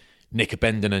Nick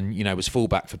Abendanon, was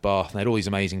fullback for Bath, and they had all these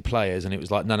amazing players, and it was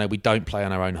like, no, we don't play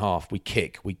on our own half. We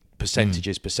kick,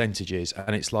 percentages.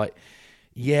 And it's like,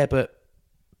 yeah, but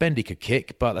Bendy could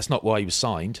kick, but that's not why he was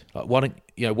signed. Like, why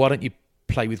don't you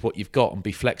play with what you've got and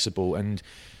be flexible? And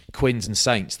Quins and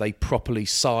Saints, they properly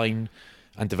sign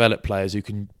and develop players who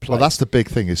can play. Well, that's the big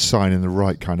thing, is signing the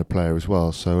right kind of player as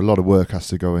well. So a lot of work has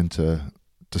to go into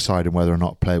deciding whether or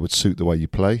not a player would suit the way you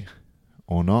play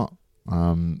or not.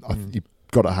 You've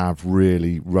got to have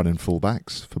really running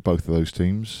fullbacks for both of those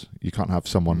teams. You can't have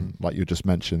someone like you just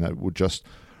mentioned that would just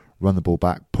run the ball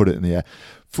back, put it in the air.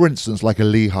 For instance, like a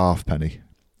Lee Halfpenny,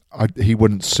 he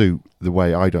wouldn't suit the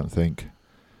way, I don't think,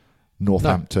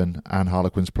 Northampton and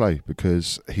Harlequins play,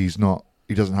 because he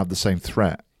doesn't have the same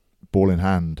threat, ball in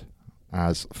hand,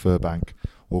 as Furbank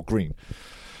or Green.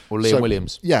 Or Liam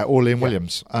Williams. Yeah, or Liam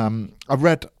Williams. I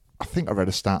think I read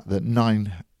a stat that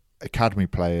 9 academy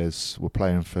players were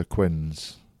playing for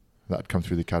Quins that had come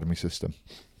through the academy system.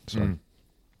 So,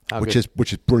 which is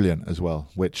brilliant as well,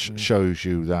 which shows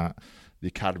you that the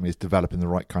academy is developing the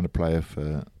right kind of player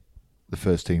for the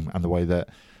first team and the way that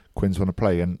Quins want to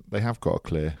play. And they have got a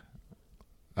clear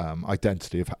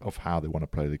identity of how they want to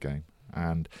play the game.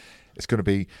 And it's going to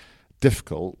be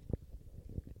difficult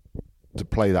to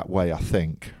play that way, I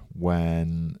think,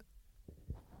 when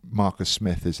Marcus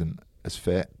Smith isn't as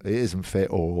fit. It isn't fit,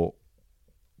 or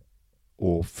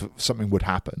something would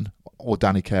happen, or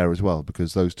Danny Kerr as well,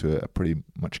 because those two are pretty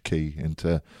much key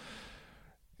into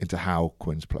how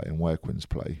Quins play and where Quins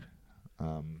play.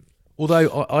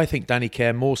 Although I think Danny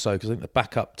Kerr more so, because I think the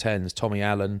backup 10s, Tommy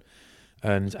Allen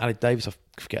and Alec Davis, I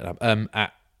forget that,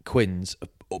 at Quins,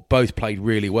 both played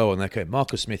really well on their court.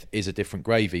 Marcus Smith is a different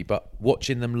gravy, but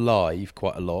watching them live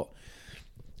quite a lot,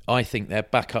 I think their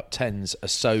backup 10s are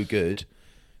so good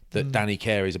that Danny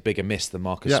Kerr is a bigger miss than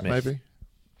Marcus Smith.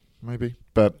 Maybe.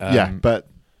 But but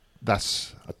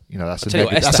that's that's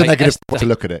a negative way to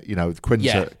look at it. Quins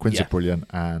are brilliant,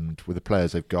 and with the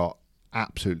players they've got,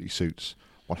 absolutely suits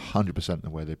 100% the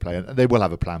way they play, and they will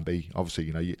have a plan B. Obviously,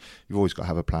 you've always got to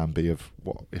have a plan B of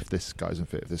what if this guy isn't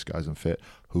fit,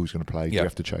 who's going to play? Do you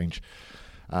have to change?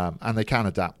 And they can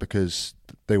adapt because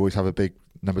they always have a big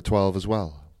number 12 as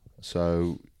well,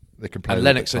 so they can play. And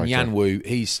Lennox and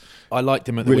Yanwu, I liked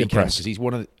him at the weekend because he's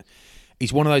one of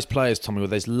those players, Tommy, where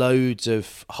there's loads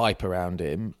of hype around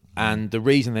him, and the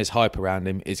reason there's hype around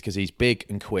him is because he's big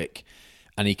and quick,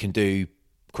 and he can do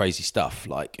crazy stuff,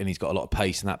 and he's got a lot of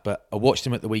pace and that. But I watched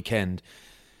him at the weekend,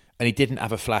 and he didn't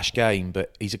have a flash game,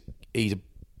 but he's a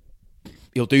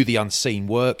he'll do the unseen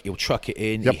work. He'll truck it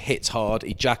in. Yep. He hits hard.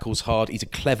 He jackals hard. He's a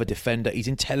clever defender. He's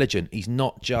intelligent. He's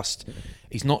not just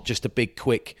a big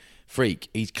quick freak.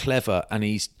 He's clever, and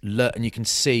and you can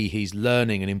see he's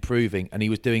learning and improving. And he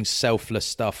was doing selfless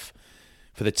stuff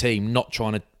for the team, not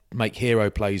trying to make hero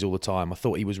plays all the time. I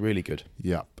thought he was really good.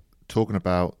 Yeah. Talking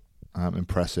about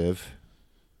impressive,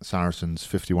 Saracens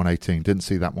 51-18. Didn't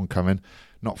see that one coming.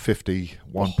 Not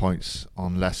 51 points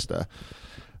on Leicester.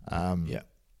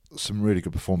 Some really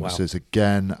good performances. Wow.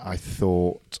 Again, I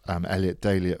thought Elliot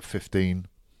Daly at 15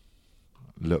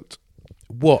 looked...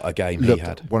 What a game he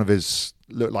had. One of his...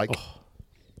 Looked like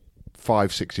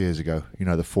 5-6 years ago. You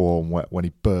know, the form when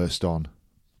he burst on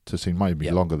to scene. Might be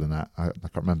longer than that. I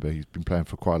can't remember. He's been playing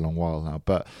for quite a long while now.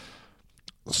 But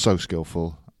so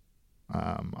skillful.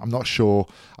 I'm not sure.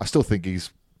 I still think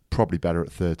he's probably better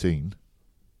at 13.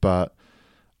 But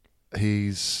he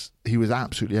was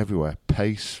absolutely everywhere.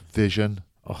 Pace, vision...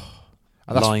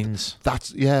 lines.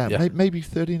 Maybe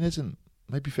 13 isn't.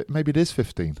 Maybe it is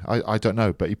 15. I don't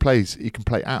know, but he can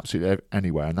play absolutely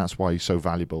anywhere, and that's why he's so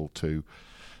valuable to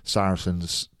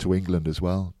Saracens, to England as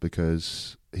well,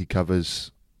 because he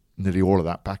covers nearly all of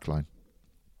that back line.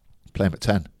 Play him at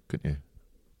 10, couldn't you?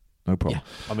 No problem.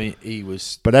 Yeah. I mean, he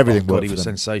was... But everything worked. He was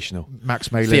sensational.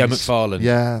 Max Malins. Theo McFarlane.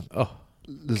 Yeah.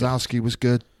 Lazowski was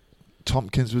good.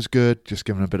 Tompkins was good, just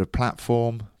giving a bit of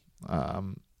platform.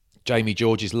 Jamie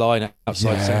George's line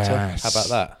outside centre. How about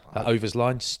that? That overs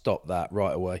line, stop that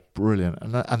right away. Brilliant.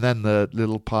 And then the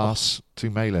little pass to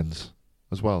Malins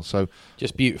as well. So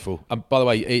just beautiful. And by the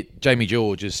way, Jamie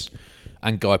George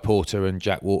and Guy Porter and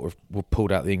Jack Walker were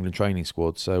pulled out of the England training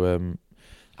squad. So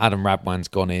Adam Radwan's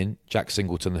gone in, Jack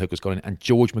Singleton, the hooker's gone in, and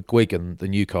George McGuigan, the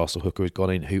Newcastle hooker, has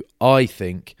gone in, who I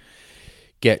think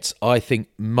gets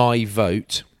my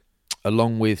vote,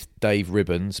 along with Dave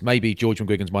Ribbons. Maybe George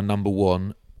McGuigan's my number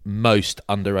one most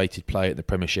underrated player in the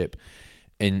Premiership,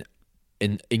 in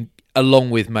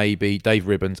along with maybe Dave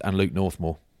Ribbons and Luke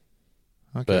Northmore.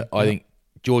 Okay, but I think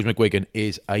George McGuigan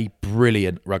is a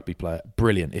brilliant rugby player.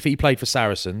 Brilliant. If he played for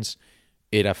Saracens,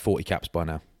 he'd have 40 caps by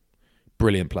now.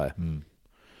 Brilliant player.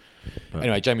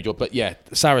 Anyway, Jamie George. But yeah,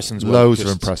 Saracens were loads of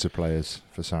impressive players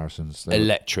for Saracens.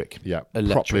 Electric. Yeah,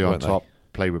 properly on top.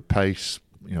 Play with pace.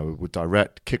 You know, with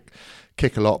direct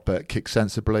kick a lot, but kick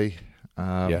sensibly.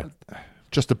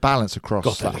 Just the balance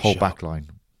across that whole back line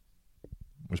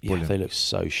was brilliant. Yeah, they look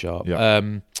so sharp.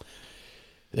 Yeah.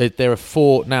 There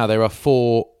are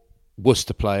four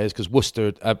Worcester players, because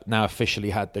Worcester have now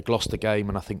officially had the Gloucester game,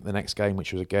 and I think the next game,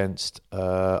 which was against,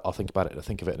 I'll think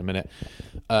of it in a minute,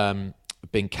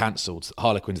 been cancelled.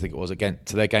 Harlequins, I think it was, again.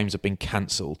 So their games have been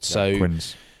cancelled. So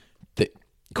Quins.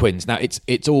 Quins. Now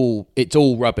it's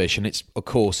all rubbish, and it's of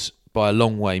course by a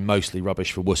long way mostly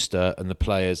rubbish for Worcester and the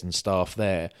players and staff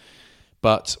there.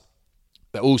 But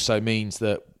that also means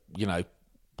that, you know,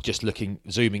 just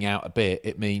zooming out a bit,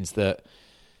 it means that,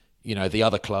 you know, the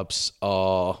other clubs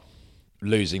are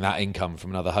losing that income from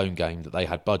another home game that they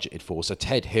had budgeted for. So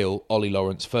Ted Hill, Ollie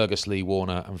Lawrence, Fergus Lee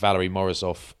Warner and Valerie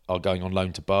Morozov are going on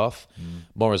loan to Bath.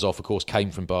 Morozov, of course, came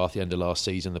from Bath the end of last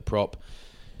season, the prop.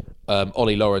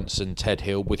 Ollie Lawrence and Ted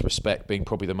Hill, with respect, being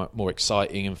probably the more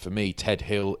exciting. And for me, Ted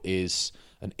Hill is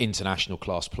an international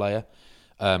class player.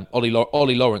 Ollie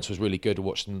Lawrence was really good. I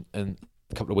watched him a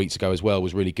couple of weeks ago as well,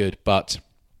 was really good. But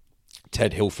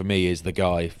Ted Hill, for me, is the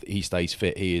guy. If he stays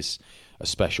fit, he is a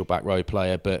special back row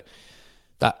player. But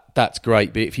that's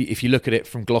great. But if you look at it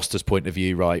from Gloucester's point of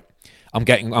view, right, I'm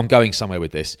going somewhere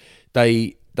with this.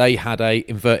 They had a,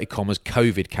 inverted commas,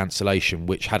 COVID cancellation,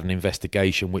 which had an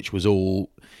investigation, which was all...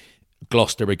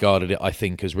 Gloucester regarded it, I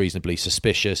think, as reasonably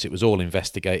suspicious. It was all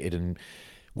investigated, and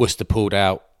Worcester pulled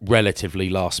out relatively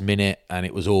last minute, and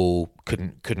it was all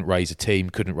couldn't raise a team,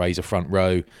 couldn't raise a front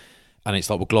row, and it's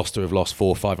like, well, Gloucester have lost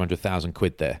 400,000-500,000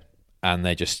 quid there, and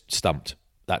they're just stumped.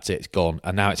 That's it, it's gone,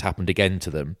 and now it's happened again to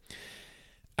them.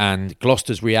 And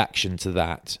Gloucester's reaction to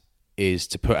that is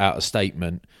to put out a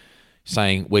statement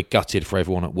saying, we're gutted for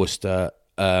everyone at Worcester,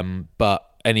 but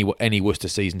any Worcester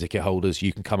season ticket holders,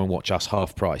 you can come and watch us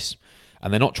half price.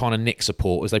 And they're not trying to nick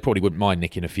supporters. They probably wouldn't mind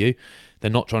nicking a few.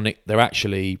 They're not trying to nick. They're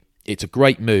actually... It's a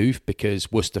great move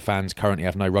because Worcester fans currently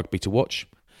have no rugby to watch.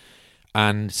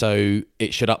 And so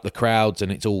it should up the crowds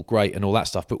and it's all great and all that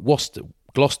stuff. But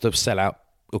Gloucester sell out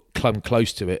or come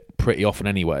close to it pretty often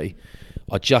anyway.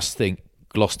 I just think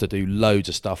Gloucester do loads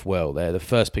of stuff well. They're the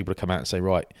first people to come out and say,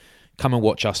 right, come and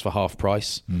watch us for half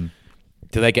price.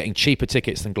 They're getting cheaper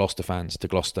tickets than Gloucester fans to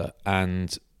Gloucester.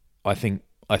 And I think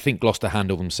Gloucester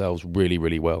handle themselves really,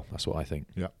 really well. That's what I think.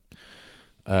 Yeah.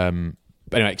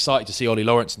 But anyway, excited to see Ollie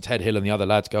Lawrence and Ted Hill and the other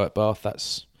lads go at Bath.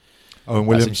 That's Owen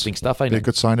Williams, interesting stuff, ain't be it? a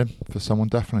good signing for someone,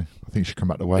 definitely. I think he should come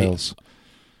back to Wales.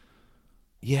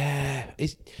 Yeah,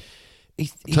 he's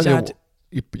Tell you had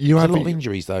what, you a have lot of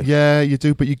injuries though. Yeah, you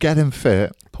do, but you get him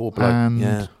fit. Poor bloke. And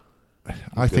Yeah,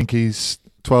 I think he's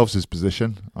 12's his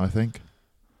position. I think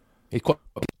he's quite.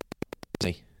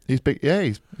 Isn't he? he's big. Yeah,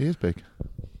 he is big.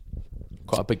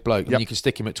 Quite a big bloke. Yep. And you can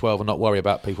stick him at 12 and not worry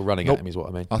about people running Nope. at him, is what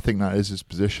I mean. I think that is his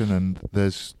position, and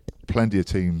there's plenty of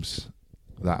teams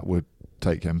that would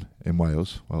take him in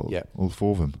Wales. Well, Yeah. all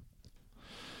 4 of them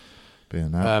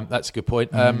being that. That's a good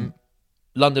point.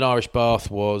 London Irish Bath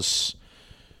was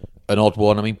an odd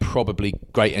one. I mean, probably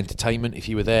great entertainment if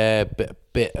you were there.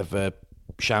 Bit of a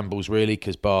shambles, really,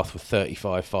 because Bath were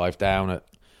 35-5 down at,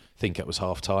 I think it was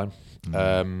half time,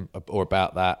 or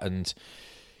about that. And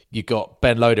you got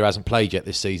Ben Loader hasn't played yet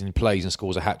this season. He plays and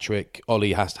scores a hat trick.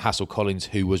 Ollie Hassel-Collins,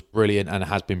 who was brilliant and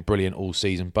has been brilliant all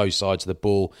season, both sides of the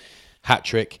ball, hat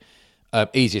trick.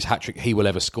 Easiest hat trick he will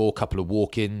ever score. Couple of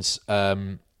walk-ins.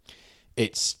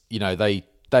 It's,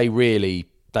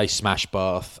 they smash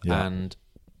Bath, and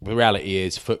the reality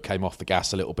is foot came off the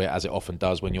gas a little bit, as it often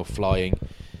does when you're flying.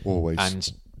 Always. And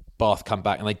Bath come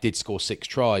back and they did score 6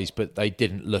 tries, but they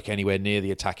didn't look anywhere near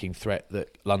the attacking threat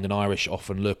that London Irish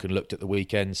often look and looked at the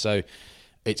weekend. So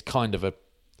it's kind of a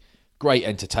great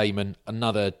entertainment.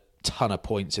 Another ton of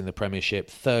points in the Premiership,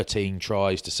 13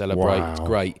 tries to celebrate. Wow. It's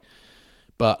great.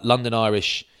 But London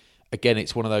Irish, again,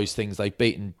 it's one of those things they've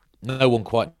beaten. No one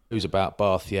quite knows about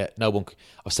Bath yet. No one.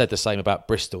 I've said the same about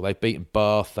Bristol. They've beaten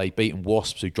Bath. They've beaten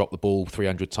Wasps, who dropped the ball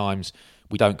 300 times.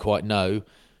 We don't quite know.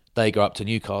 They go up to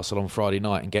Newcastle on Friday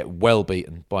night and get well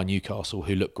beaten by Newcastle,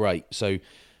 who look great. So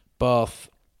Bath,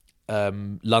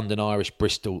 London Irish,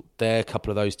 Bristol, they're a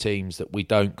couple of those teams that we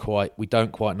don't quite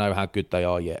know how good they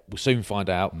are yet. We'll soon find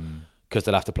out because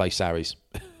they'll have to play Sarries.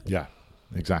 Yeah,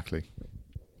 exactly.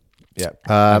 Yeah,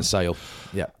 and Sale.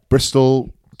 Yeah, Bristol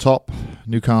top,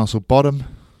 Newcastle bottom,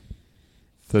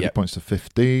 30 Yep. points to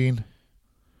 15.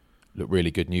 Look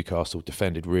really good. Newcastle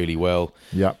defended really well.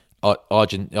 Yeah.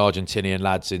 Argentinian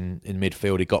lads in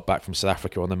midfield. He got back from South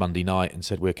Africa on the Monday night and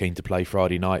said we're keen to play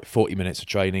Friday night. 40 minutes of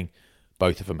training,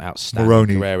 both of them outstanding.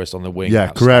 Moroni, Carreras on the wing.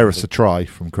 Yeah, Carreras a try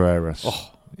from Carreras.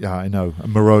 Oh. Yeah, I know.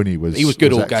 And Moroni was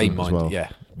good all excellent game, as mind. well. Yeah.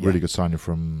 Really good signing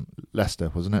from Leicester,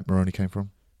 wasn't it? Moroni came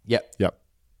from. Yep. Yep.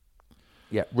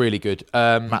 Yeah, really good.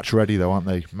 Match ready though, aren't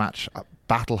they?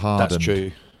 Battle hardened. That's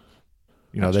true.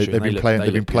 You know, That's they've true. been playing.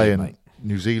 They've been look good, playing mate.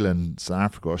 New Zealand, South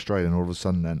Africa, Australia, and all of a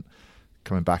sudden then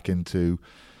coming back into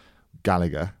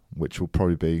Gallagher, which will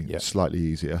probably be slightly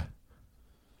easier.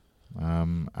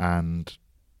 And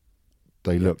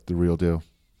they looked the real deal.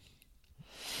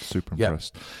 Super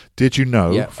impressed. Did you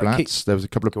know, Flats? There was a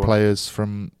couple of players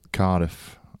from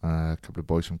Cardiff. A couple of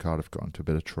boys from Cardiff got into a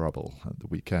bit of trouble at the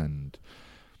weekend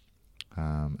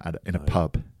in a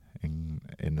pub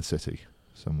in the city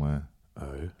somewhere.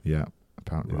 Oh. Yeah.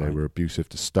 Apparently they were abusive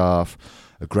to staff,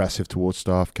 aggressive towards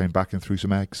staff, came back and threw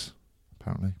some eggs,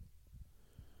 apparently.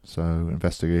 So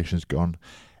investigation's gone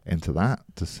into that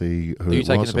to see who it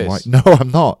was and why. No,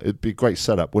 I'm not. It'd be a great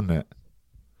setup, wouldn't it?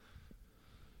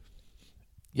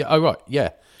 Yeah, oh right, yeah.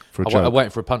 For a joke. I'm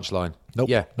waiting for a punchline. Nope.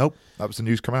 Yeah. Nope. That was the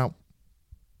news come out.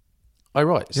 Oh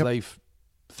right, so they've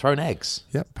thrown eggs.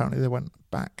 Yeah, apparently they went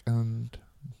back and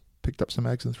picked up some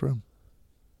eggs and threw them.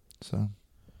 So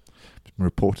it's been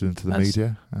reported into the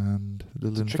media and a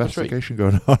little investigation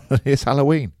going on. It's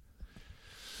Halloween.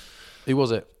 Who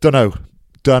was it? Dunno.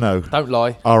 Don't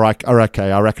lie. All right,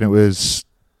 okay. I reckon it was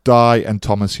Di and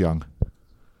Thomas Young.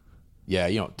 Yeah,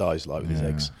 you know what Di's like with his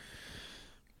eggs.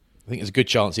 I think there's a good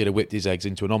chance he'd have whipped his eggs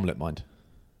into an omelette, mind.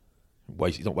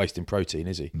 He's not wasting protein,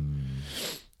 is he?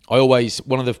 I always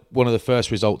one of the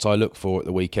first results I look for at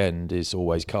the weekend is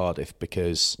always Cardiff,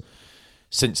 because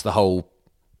since the whole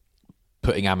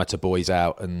putting amateur boys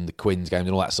out and the Quins games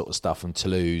and all that sort of stuff from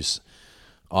Toulouse,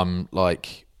 I'm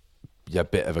like a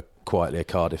bit of quietly a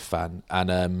Cardiff fan,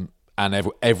 and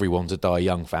everyone's a Die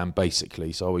Young fan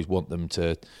basically. So I always want them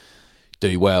to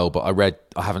do well. But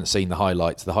I haven't seen the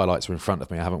highlights. The highlights are in front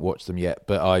of me. I haven't watched them yet.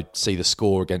 But I see the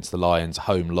score against the Lions,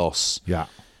 home loss. Yeah,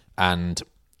 and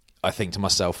I think to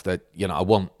myself that I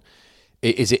want.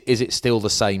 Is it still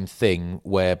the same thing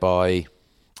whereby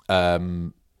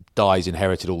Dye's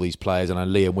inherited all these players, and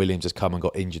Liam Williams has come and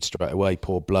got injured straight away.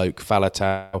 Poor bloke.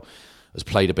 Faletau has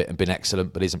played a bit and been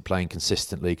excellent, but isn't playing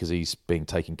consistently because he's being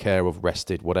taken care of,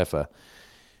 rested, whatever.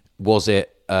 Was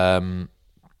it? Were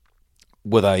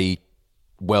they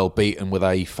well beaten? Were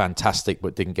they fantastic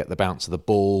but didn't get the bounce of the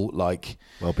ball? Like,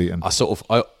 well beaten.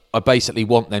 I basically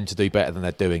want them to do better than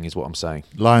they're doing, is what I'm saying.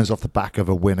 Lions off the back of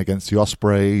a win against the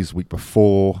Ospreys week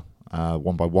before,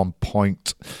 won by 1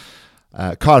 point.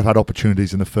 Cardiff had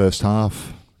opportunities in the first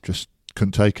half, just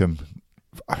couldn't take them.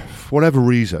 For whatever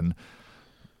reason,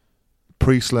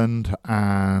 Priestland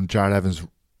and Jared Evans, there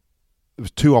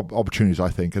was two opportunities, I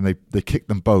think, and they kicked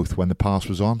them both when the pass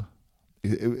was on.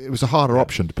 It was a harder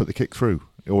option to put the kick through,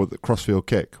 or the crossfield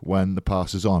kick when the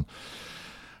pass is on.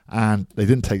 And they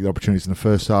didn't take the opportunities in the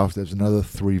first half. There was another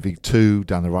 3v2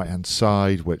 down the right-hand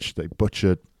side, which they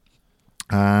butchered.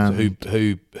 So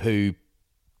who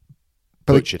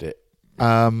butchered it?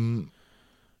 How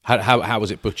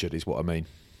was it butchered is what I mean.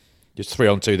 Just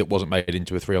 3-on-2 that wasn't made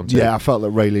into a 3-on-2. Yeah, I felt that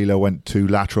Ray Lilo went too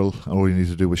lateral. All he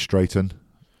needed to do was straighten.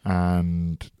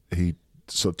 And he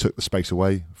sort of took the space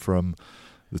away from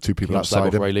the two people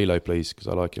outside him. Ray Lilo, please, because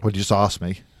I like him. Well, you just asked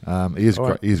me. He is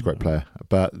a great player,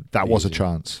 but that was a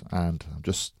chance, and I'm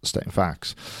just stating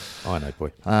facts. I know,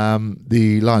 boy.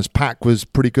 The Lions pack was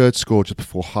pretty good. Scored just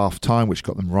before half time, which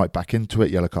got them right back into it.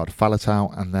 Yellow card to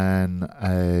Faletau, and then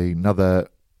another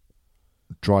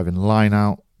driving line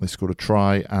out. They scored a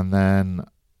try, and then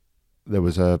there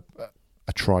was a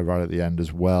try right at the end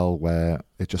as well, where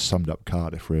it just summed up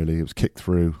Cardiff. Really, it was kicked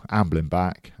through, ambling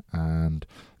back, and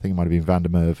I think it might have been Van der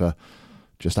Merwe,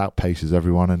 just outpaces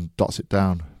everyone and dots it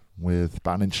down with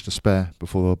about an inch to spare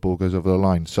before the ball goes over the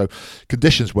line. So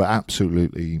conditions were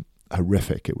absolutely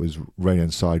horrific. It was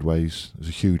raining sideways. It was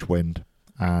a huge wind,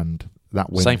 and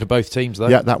that wind. Same for both teams, though.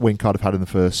 Yeah, that wind Cardiff had in the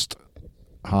first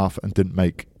half and didn't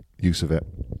make use of it.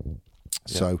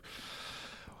 Yeah. So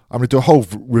I'm going to do a whole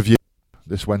review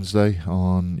this Wednesday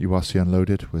on URC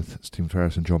Unloaded with Stephen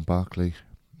Ferris and John Barclay.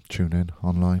 Tune in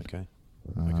online. Okay.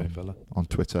 Okay, fella. On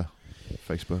Twitter,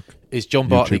 Facebook. Is John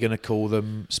Bartley going to call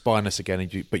them spineless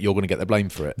again, but you're going to get the blame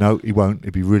for it? No, he won't.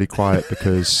 He'll be really quiet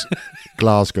because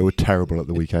Glasgow were terrible at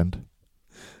the weekend.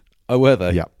 Oh, were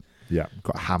they? Yeah.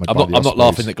 Got hammered. I'm not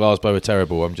laughing that Glasgow are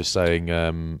terrible. I'm just saying,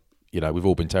 we've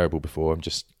all been terrible before.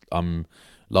 I'm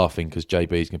laughing because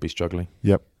JB is going to be struggling.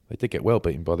 Yep. They did get well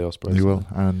beaten by the Ospreys. He will,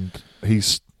 and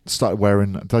he's started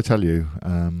wearing. Did I tell you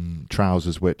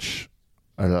trousers which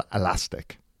are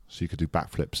elastic? So you could do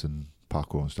backflips and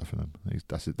parkour and stuff in them.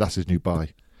 That's his new buy.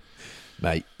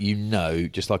 Mate,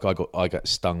 just like I got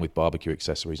stung with barbecue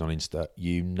accessories on Insta,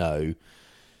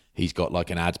 he's got like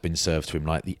an ad's been served to him,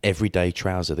 like the everyday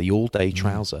trouser, the all-day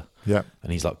trouser. Yeah.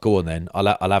 And he's like, go on then.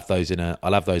 I'll have those in a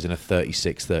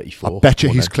 36, 34. I bet you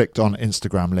he's clicked on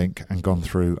Instagram link and gone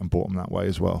through and bought them that way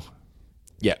as well.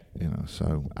 Yeah.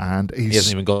 And he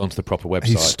hasn't even gone to the proper website.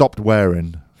 He's stopped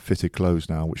wearing fitted clothes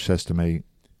now, which says to me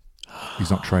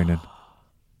he's not training.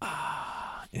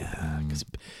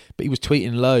 But he was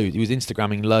tweeting loads. He was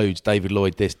Instagramming loads. David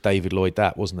Lloyd this, David Lloyd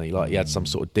that, wasn't he? Like he had some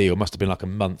sort of deal. It must have been like a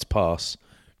month's pass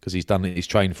because he's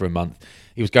trained for a month.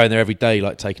 He was going there every day,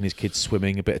 like taking his kids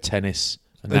swimming, a bit of tennis,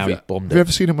 and now he's bombed it. Have you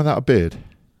ever seen him without a beard?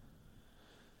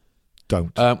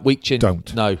 Don't. Weak chin.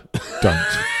 Don't. No. Don't.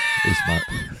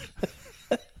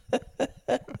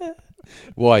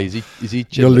 Why? Is he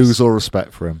chinless? You'll lose all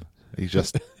respect for him. He's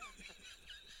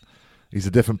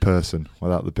a different person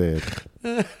without the beard.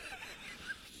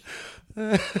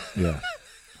 Yeah.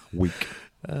 Weak.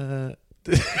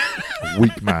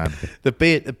 Weak man. The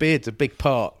beard's a big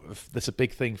part. That's a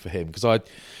big thing for him because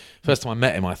first time I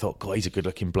met him, I thought, God, he's a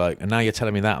good-looking bloke. And now you're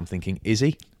telling me that, I'm thinking, is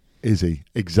he? Is he?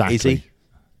 Exactly. Is he?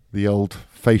 The old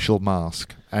facial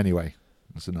mask. Anyway,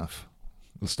 that's enough.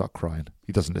 We'll start crying.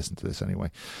 He doesn't listen to this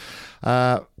anyway.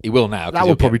 He will now. That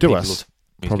will probably do us.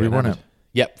 Probably won't it?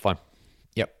 Yep, fine.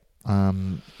 Yep.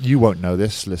 You won't know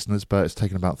this, listeners, but it's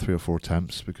taken about 3 or 4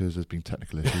 attempts because there's been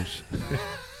technical issues.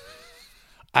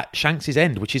 At Shanks'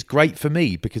 end, which is great for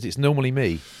me because it's normally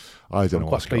me. I don't know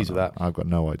quite what's pleased with that. I've got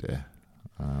no idea.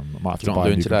 I might have to You're buy not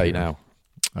doing a today computer.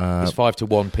 Now. It's 5 to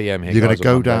 1 p.m. here. You're going to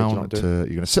go down down you're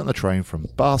going to sit on the train from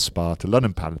Bath Spa to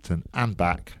London Paddington and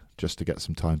back just to get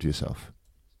some time to yourself.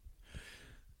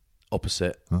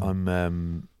 Opposite.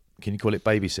 I'm. Can you call it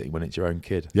babysitting when it's your own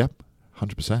kid? Yep,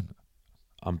 100%.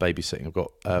 I'm babysitting. I've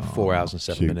got 4 hours and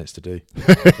 7 minutes to do.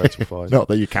 Not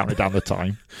that you counted down the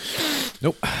time.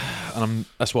 Nope. And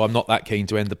that's why I'm not that keen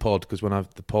to end the pod because when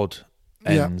the pod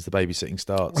ends, the babysitting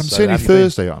starts. I'm seeing you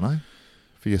Thursday, aren't I?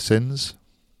 For your sins.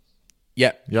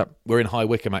 Yep. Yep. We're in High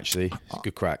Wycombe actually. It's a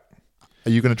good crack.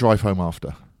 Are you going to drive home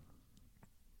after?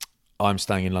 I'm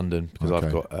staying in London because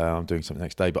I've got I'm doing something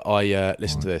next day. But I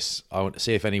listen to this. I want to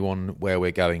see if anyone where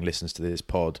we're going listens to this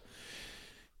pod.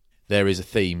 There is a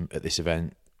theme at this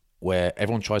event where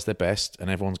everyone tries their best and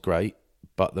everyone's great,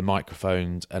 but the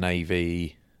microphones and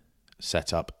AV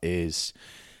setup is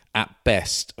at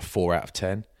best a 4 out of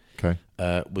 10. Okay.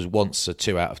 Was once a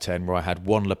 2 out of 10 where I had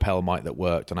one lapel mic that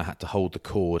worked and I had to hold the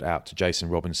cord out to Jason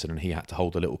Robinson and he had to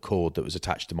hold a little cord that was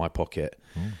attached to my pocket.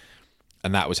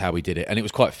 And that was how we did it. And it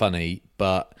was quite funny,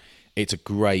 but it's a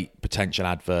great potential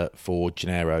advert for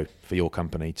Gennaro, for your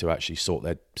company, to actually sort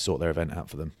their event out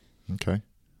for them. Okay.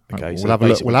 Okay, Right, so we'll have a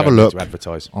look. basically We'll have a don't need look to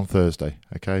advertise. on Thursday.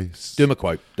 Okay. Do him a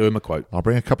quote. Do him a quote. I'll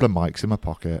bring a couple of mics in my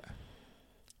pocket.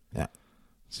 Yeah.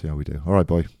 See how we do. All right,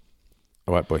 boy.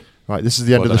 All right, boy. Right, this is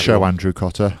the end Well of the done, show, everyone. Andrew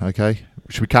Cotter. Okay.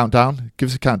 Should we count down? Give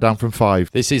us a countdown from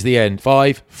 5. This is the end.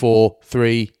 5, 4,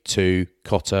 3, 2,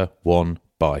 Cotter, 1,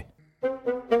 bye.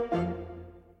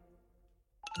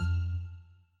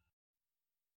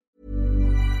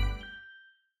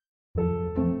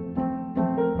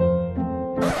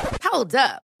 Hold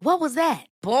up. What was that?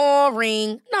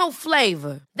 Boring. No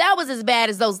flavor. That was as bad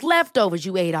as those leftovers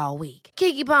you ate all week.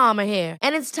 Keke Palmer here,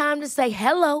 and it's time to say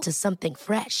hello to something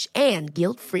fresh and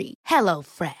guilt-free. Hello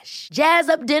Fresh. Jazz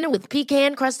up dinner with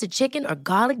pecan-crusted chicken or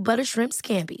garlic butter shrimp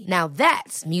scampi. Now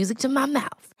that's music to my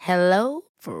mouth. Hello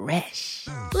Fresh.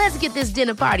 Let's get this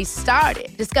dinner party started.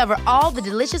 Discover all the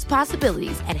delicious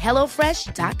possibilities at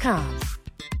hellofresh.com.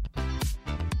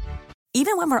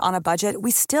 Even when we're on a budget,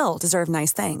 we still deserve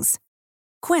nice things.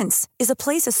 Quince is a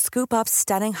place to scoop up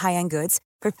stunning high-end goods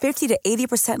for 50 to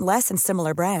 80% less than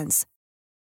similar brands.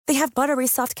 They have buttery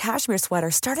soft cashmere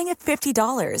sweaters starting at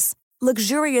 $50,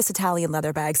 luxurious Italian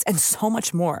leather bags, and so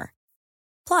much more.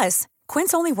 Plus,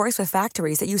 Quince only works with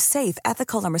factories that use safe,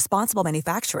 ethical, and responsible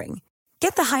manufacturing.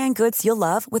 Get the high-end goods you'll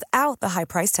love without the high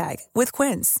price tag with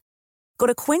Quince. Go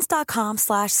to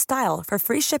quince.com/style for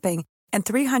free shipping and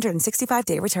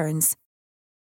 365-day returns.